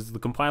 though, is the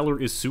compiler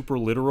is super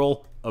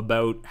literal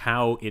about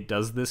how it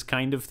does this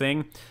kind of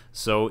thing.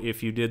 So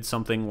if you did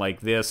something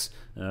like this,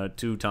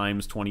 2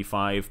 times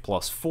 25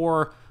 plus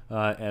 4,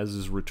 as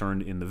is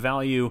returned in the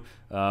value,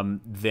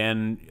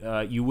 then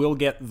you will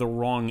get the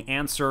wrong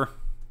answer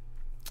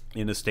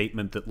in a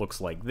statement that looks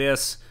like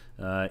this.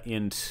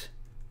 Int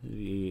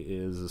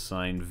is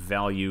assigned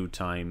value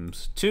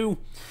times 2.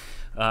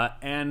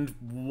 And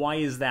why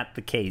is that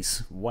the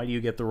case? Why do you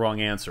get the wrong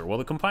answer? Well,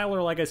 the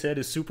compiler, like I said,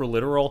 is super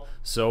literal,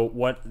 so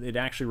what it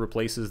actually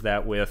replaces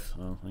that with,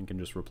 I can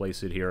just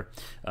replace it here,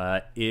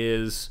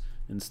 is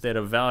instead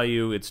of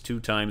value, it's 2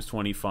 times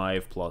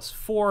 25 plus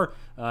 4,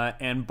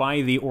 and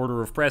by the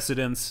order of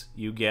precedence,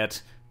 you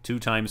get 2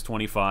 times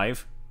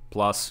 25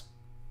 plus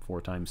 4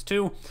 times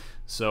 2,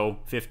 so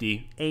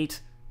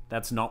 58.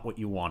 That's not what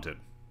you wanted.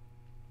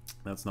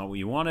 That's not what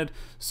you wanted.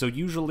 So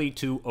usually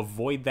to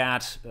avoid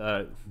that,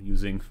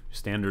 using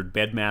standard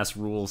bedmass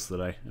rules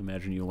that I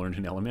imagine you learned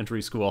in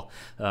elementary school,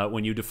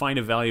 when you define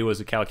a value as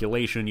a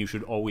calculation, you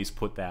should always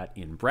put that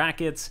in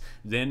brackets.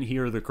 Then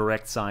here the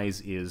correct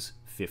size is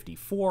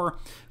 54,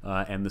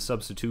 and the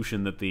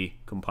substitution that the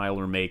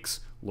compiler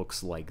makes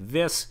looks like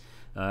this,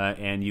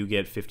 and you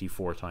get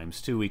 54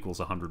 times 2 equals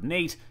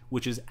 108,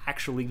 which is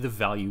actually the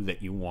value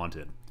that you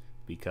wanted,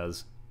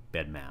 because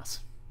BEDMAS.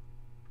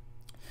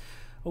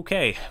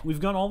 Okay, we've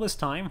gone all this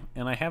time,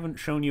 and I haven't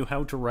shown you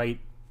how to write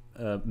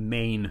a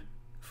main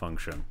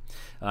function.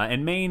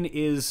 And main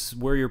is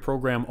where your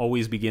program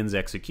always begins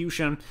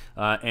execution,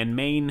 and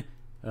main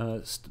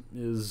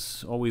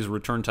is always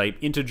return type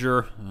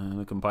integer.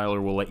 The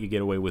compiler will let you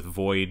get away with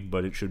void,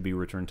 but it should be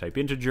return type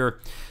integer.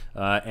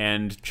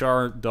 And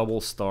char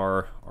double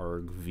star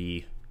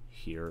argv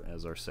here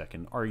as our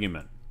second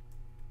argument.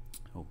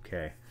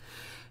 Okay.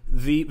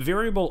 The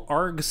variable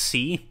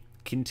argc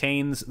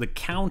contains the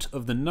count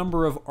of the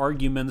number of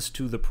arguments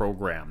to the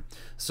program.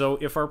 So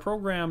if our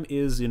program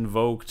is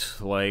invoked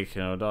like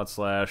 /hello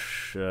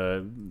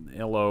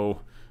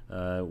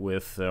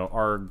with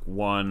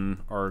arg1,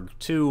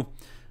 arg2,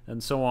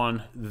 and so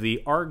on,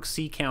 the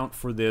argc count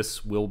for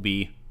this will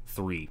be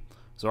 3.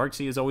 So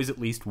argc is always at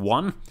least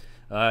 1.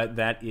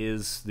 That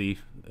is the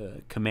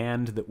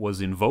command that was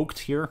invoked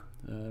here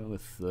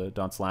with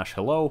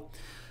 /hello.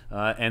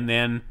 And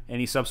then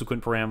any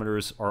subsequent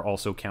parameters are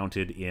also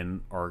counted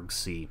in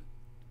argc.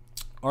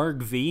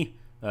 Argv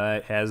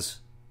has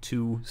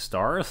 2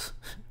 stars.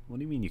 What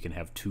do you mean you can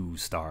have 2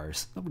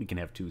 stars? Nobody can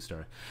have 2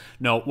 stars.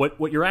 No,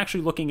 what you're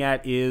actually looking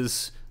at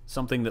is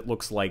something that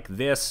looks like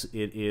this.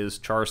 It is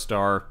char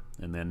star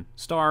and then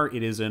star.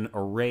 It is an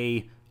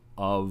array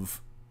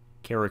of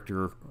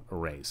character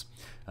arrays.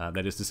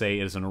 That is to say,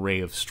 it is an array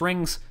of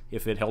strings,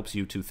 if it helps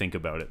you to think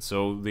about it.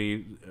 So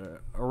the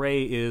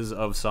array is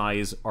of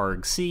size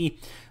argc,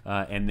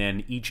 and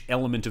then each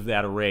element of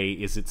that array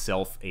is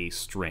itself a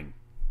string.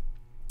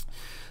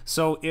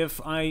 So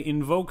if I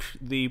invoke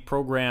the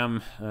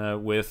program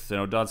with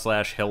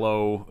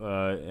 /hello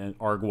and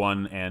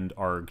arg1 and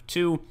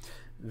arg2,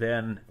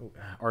 then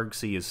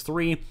argc is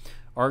 3.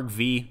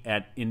 Argv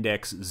at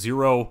index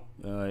 0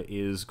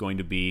 is going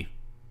to be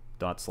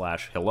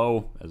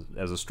 /hello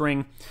as a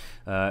string.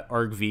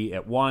 Argv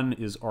at 1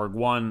 is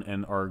arg1,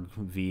 and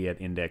argv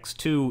at index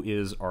 2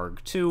 is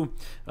arg2.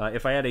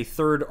 If I add a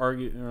third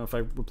argument, if I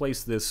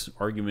replace this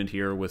argument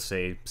here with,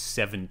 say,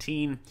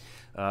 17,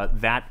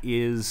 that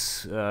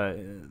is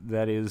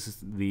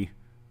the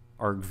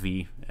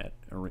argv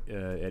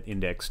at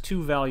index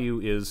 2 value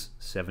is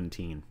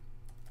 17.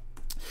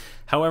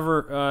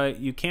 However,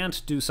 you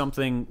can't do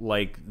something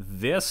like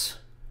this,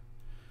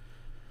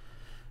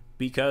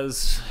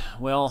 because,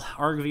 well,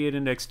 argv at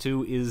index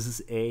 2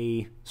 is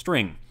a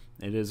string.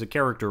 It is a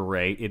character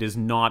array. It is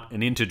not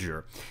an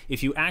integer.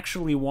 If you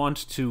actually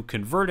want to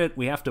convert it,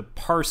 we have to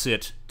parse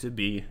it to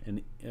be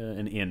an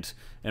int.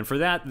 And for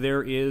that,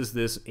 there is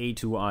this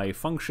a2i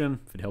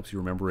function, if it helps you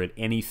remember it,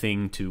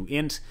 anything to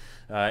int,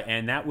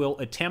 and that will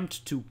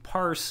attempt to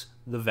parse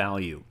the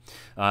value.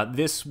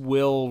 This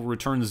will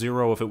return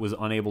 0 if it was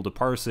unable to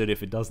parse it.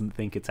 If it doesn't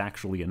think it's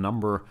actually a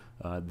number,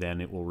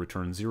 then it will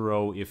return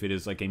 0. If it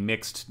is like a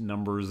mixed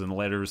numbers and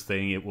letters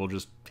thing, it will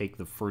just take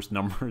the first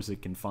numbers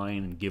it can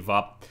find and give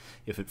up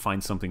if it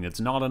finds something that's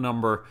not a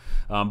number.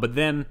 But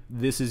then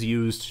this is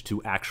used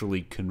to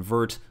actually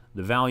convert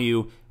the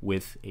value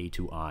with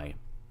a2i.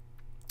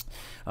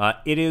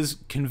 It is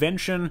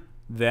convention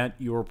that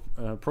your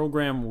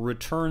program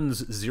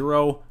returns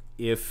 0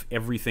 if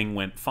everything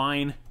went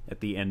fine at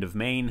the end of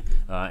main,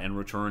 and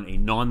return a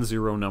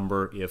non-zero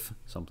number if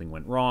something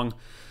went wrong.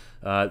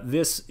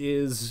 This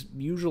is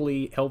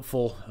usually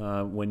helpful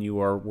when you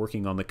are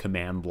working on the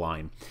command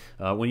line.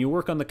 When you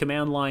work on the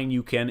command line,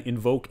 you can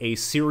invoke a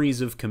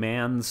series of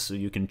commands, so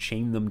you can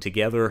chain them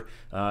together,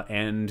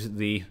 and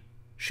the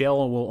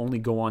shell will only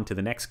go on to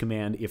the next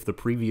command if the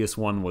previous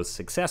one was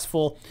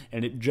successful,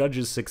 and it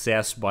judges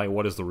success by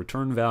what is the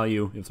return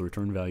value. If the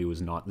return value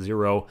is not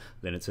 0,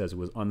 then it says it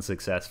was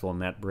unsuccessful,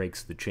 and that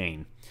breaks the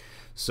chain.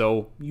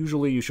 So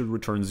usually you should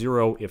return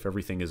 0 if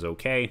everything is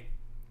okay.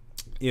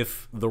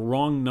 If the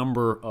wrong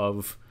number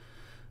of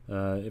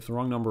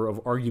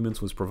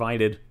arguments was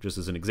provided, just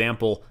as an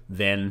example,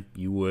 then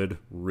you would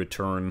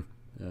return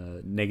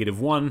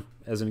 -1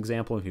 as an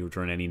example. If you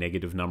return any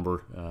negative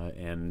number,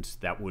 and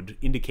that would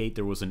indicate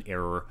there was an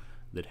error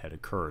that had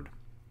occurred.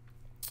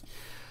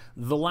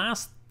 The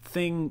last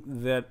thing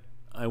that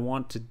I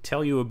want to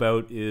tell you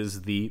about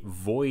is the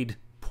void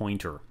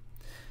pointer.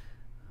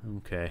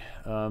 Okay,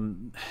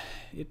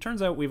 it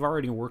turns out we've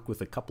already worked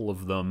with a couple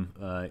of them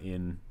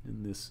in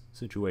this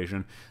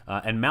situation.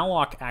 And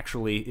malloc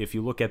actually, if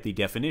you look at the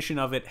definition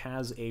of it,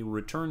 has a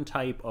return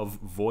type of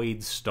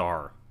void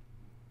star.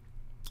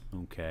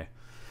 Okay.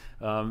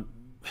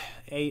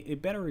 A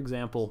better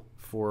example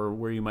for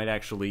where you might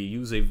actually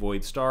use a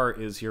void star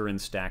is here in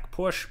stack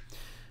push,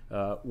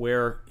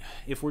 where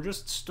if we're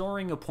just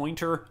storing a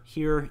pointer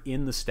here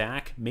in the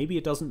stack, maybe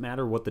it doesn't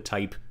matter what the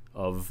type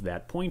of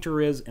that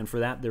pointer is, and for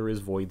that there is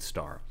void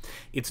star.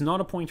 It's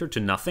not a pointer to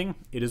nothing.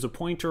 It is a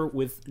pointer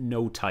with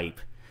no type.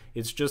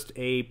 It's just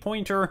a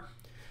pointer,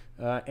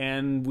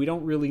 and we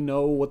don't really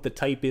know what the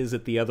type is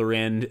at the other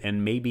end,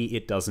 and maybe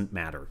it doesn't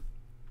matter.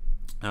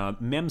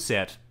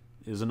 Memset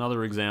is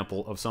another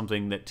example of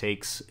something that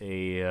takes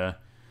a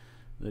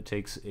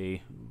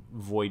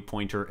void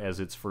pointer as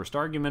its first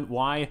argument.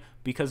 Why?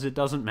 Because it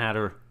doesn't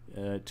matter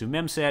to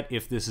memset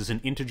if this is an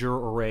integer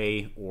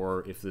array,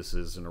 or if this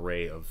is an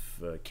array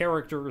of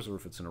characters, or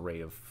if it's an array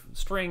of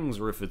strings,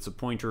 or if it's a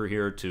pointer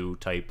here to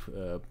type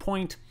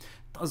point.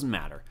 Doesn't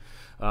matter.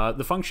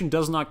 The function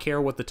does not care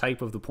what the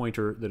type of the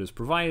pointer that is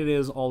provided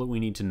is. All that we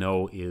need to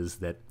know is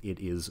that it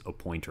is a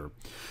pointer.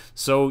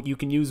 So you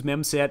can use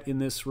memset in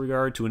this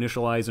regard to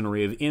initialize an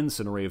array of ints,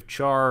 an array of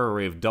char,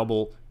 array of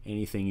double,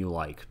 anything you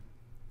like.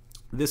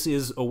 This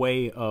is a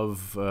way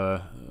of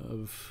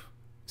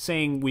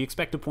saying we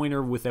expect a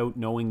pointer without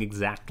knowing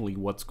exactly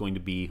what's going to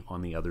be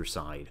on the other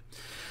side.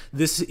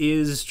 This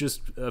is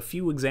just a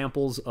few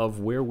examples of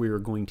where we're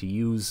going to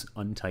use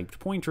untyped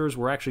pointers.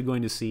 We're actually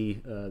going to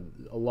see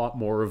a lot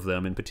more of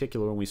them, in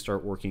particular when we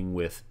start working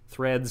with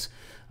threads,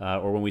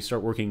 or when we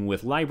start working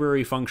with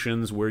library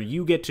functions, where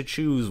you get to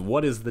choose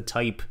what is the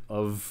type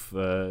of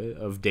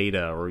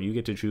data, or you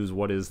get to choose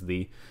what is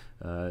the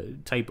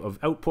type of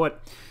output.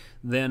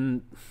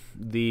 Then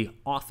the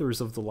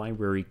authors of the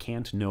library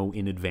can't know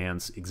in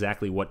advance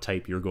exactly what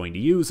type you're going to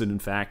use, and in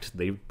fact,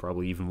 they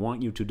probably even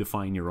want you to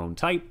define your own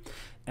type.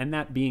 And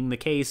that being the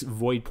case,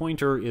 void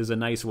pointer is a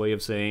nice way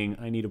of saying,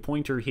 I need a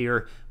pointer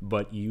here,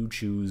 but you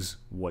choose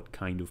what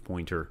kind of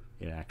pointer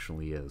it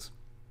actually is.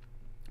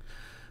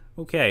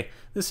 Okay,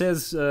 this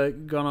has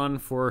gone on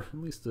for at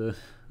least a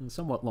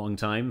somewhat long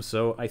time,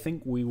 so I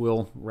think we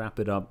will wrap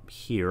it up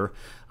here.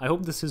 I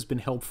hope this has been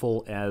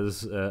helpful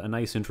as a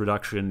nice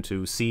introduction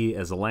to C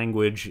as a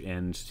language,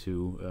 and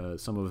to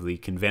some of the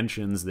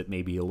conventions that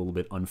may be a little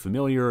bit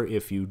unfamiliar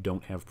if you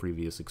don't have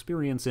previous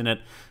experience in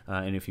it,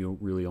 and if you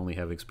really only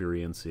have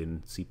experience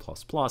in C++.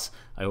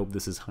 I hope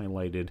this has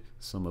highlighted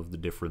some of the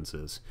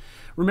differences.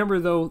 Remember,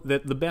 though,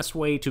 that the best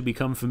way to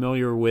become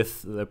familiar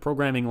with the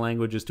programming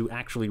language is to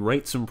actually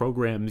write some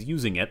programs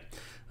using it.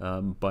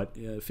 But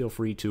feel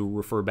free to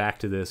refer back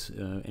to this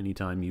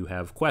anytime you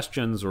have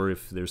questions, or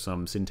if there's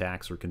some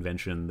syntax or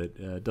convention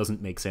that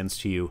doesn't make sense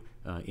to you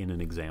in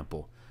an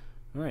example.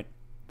 All right,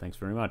 thanks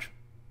very much.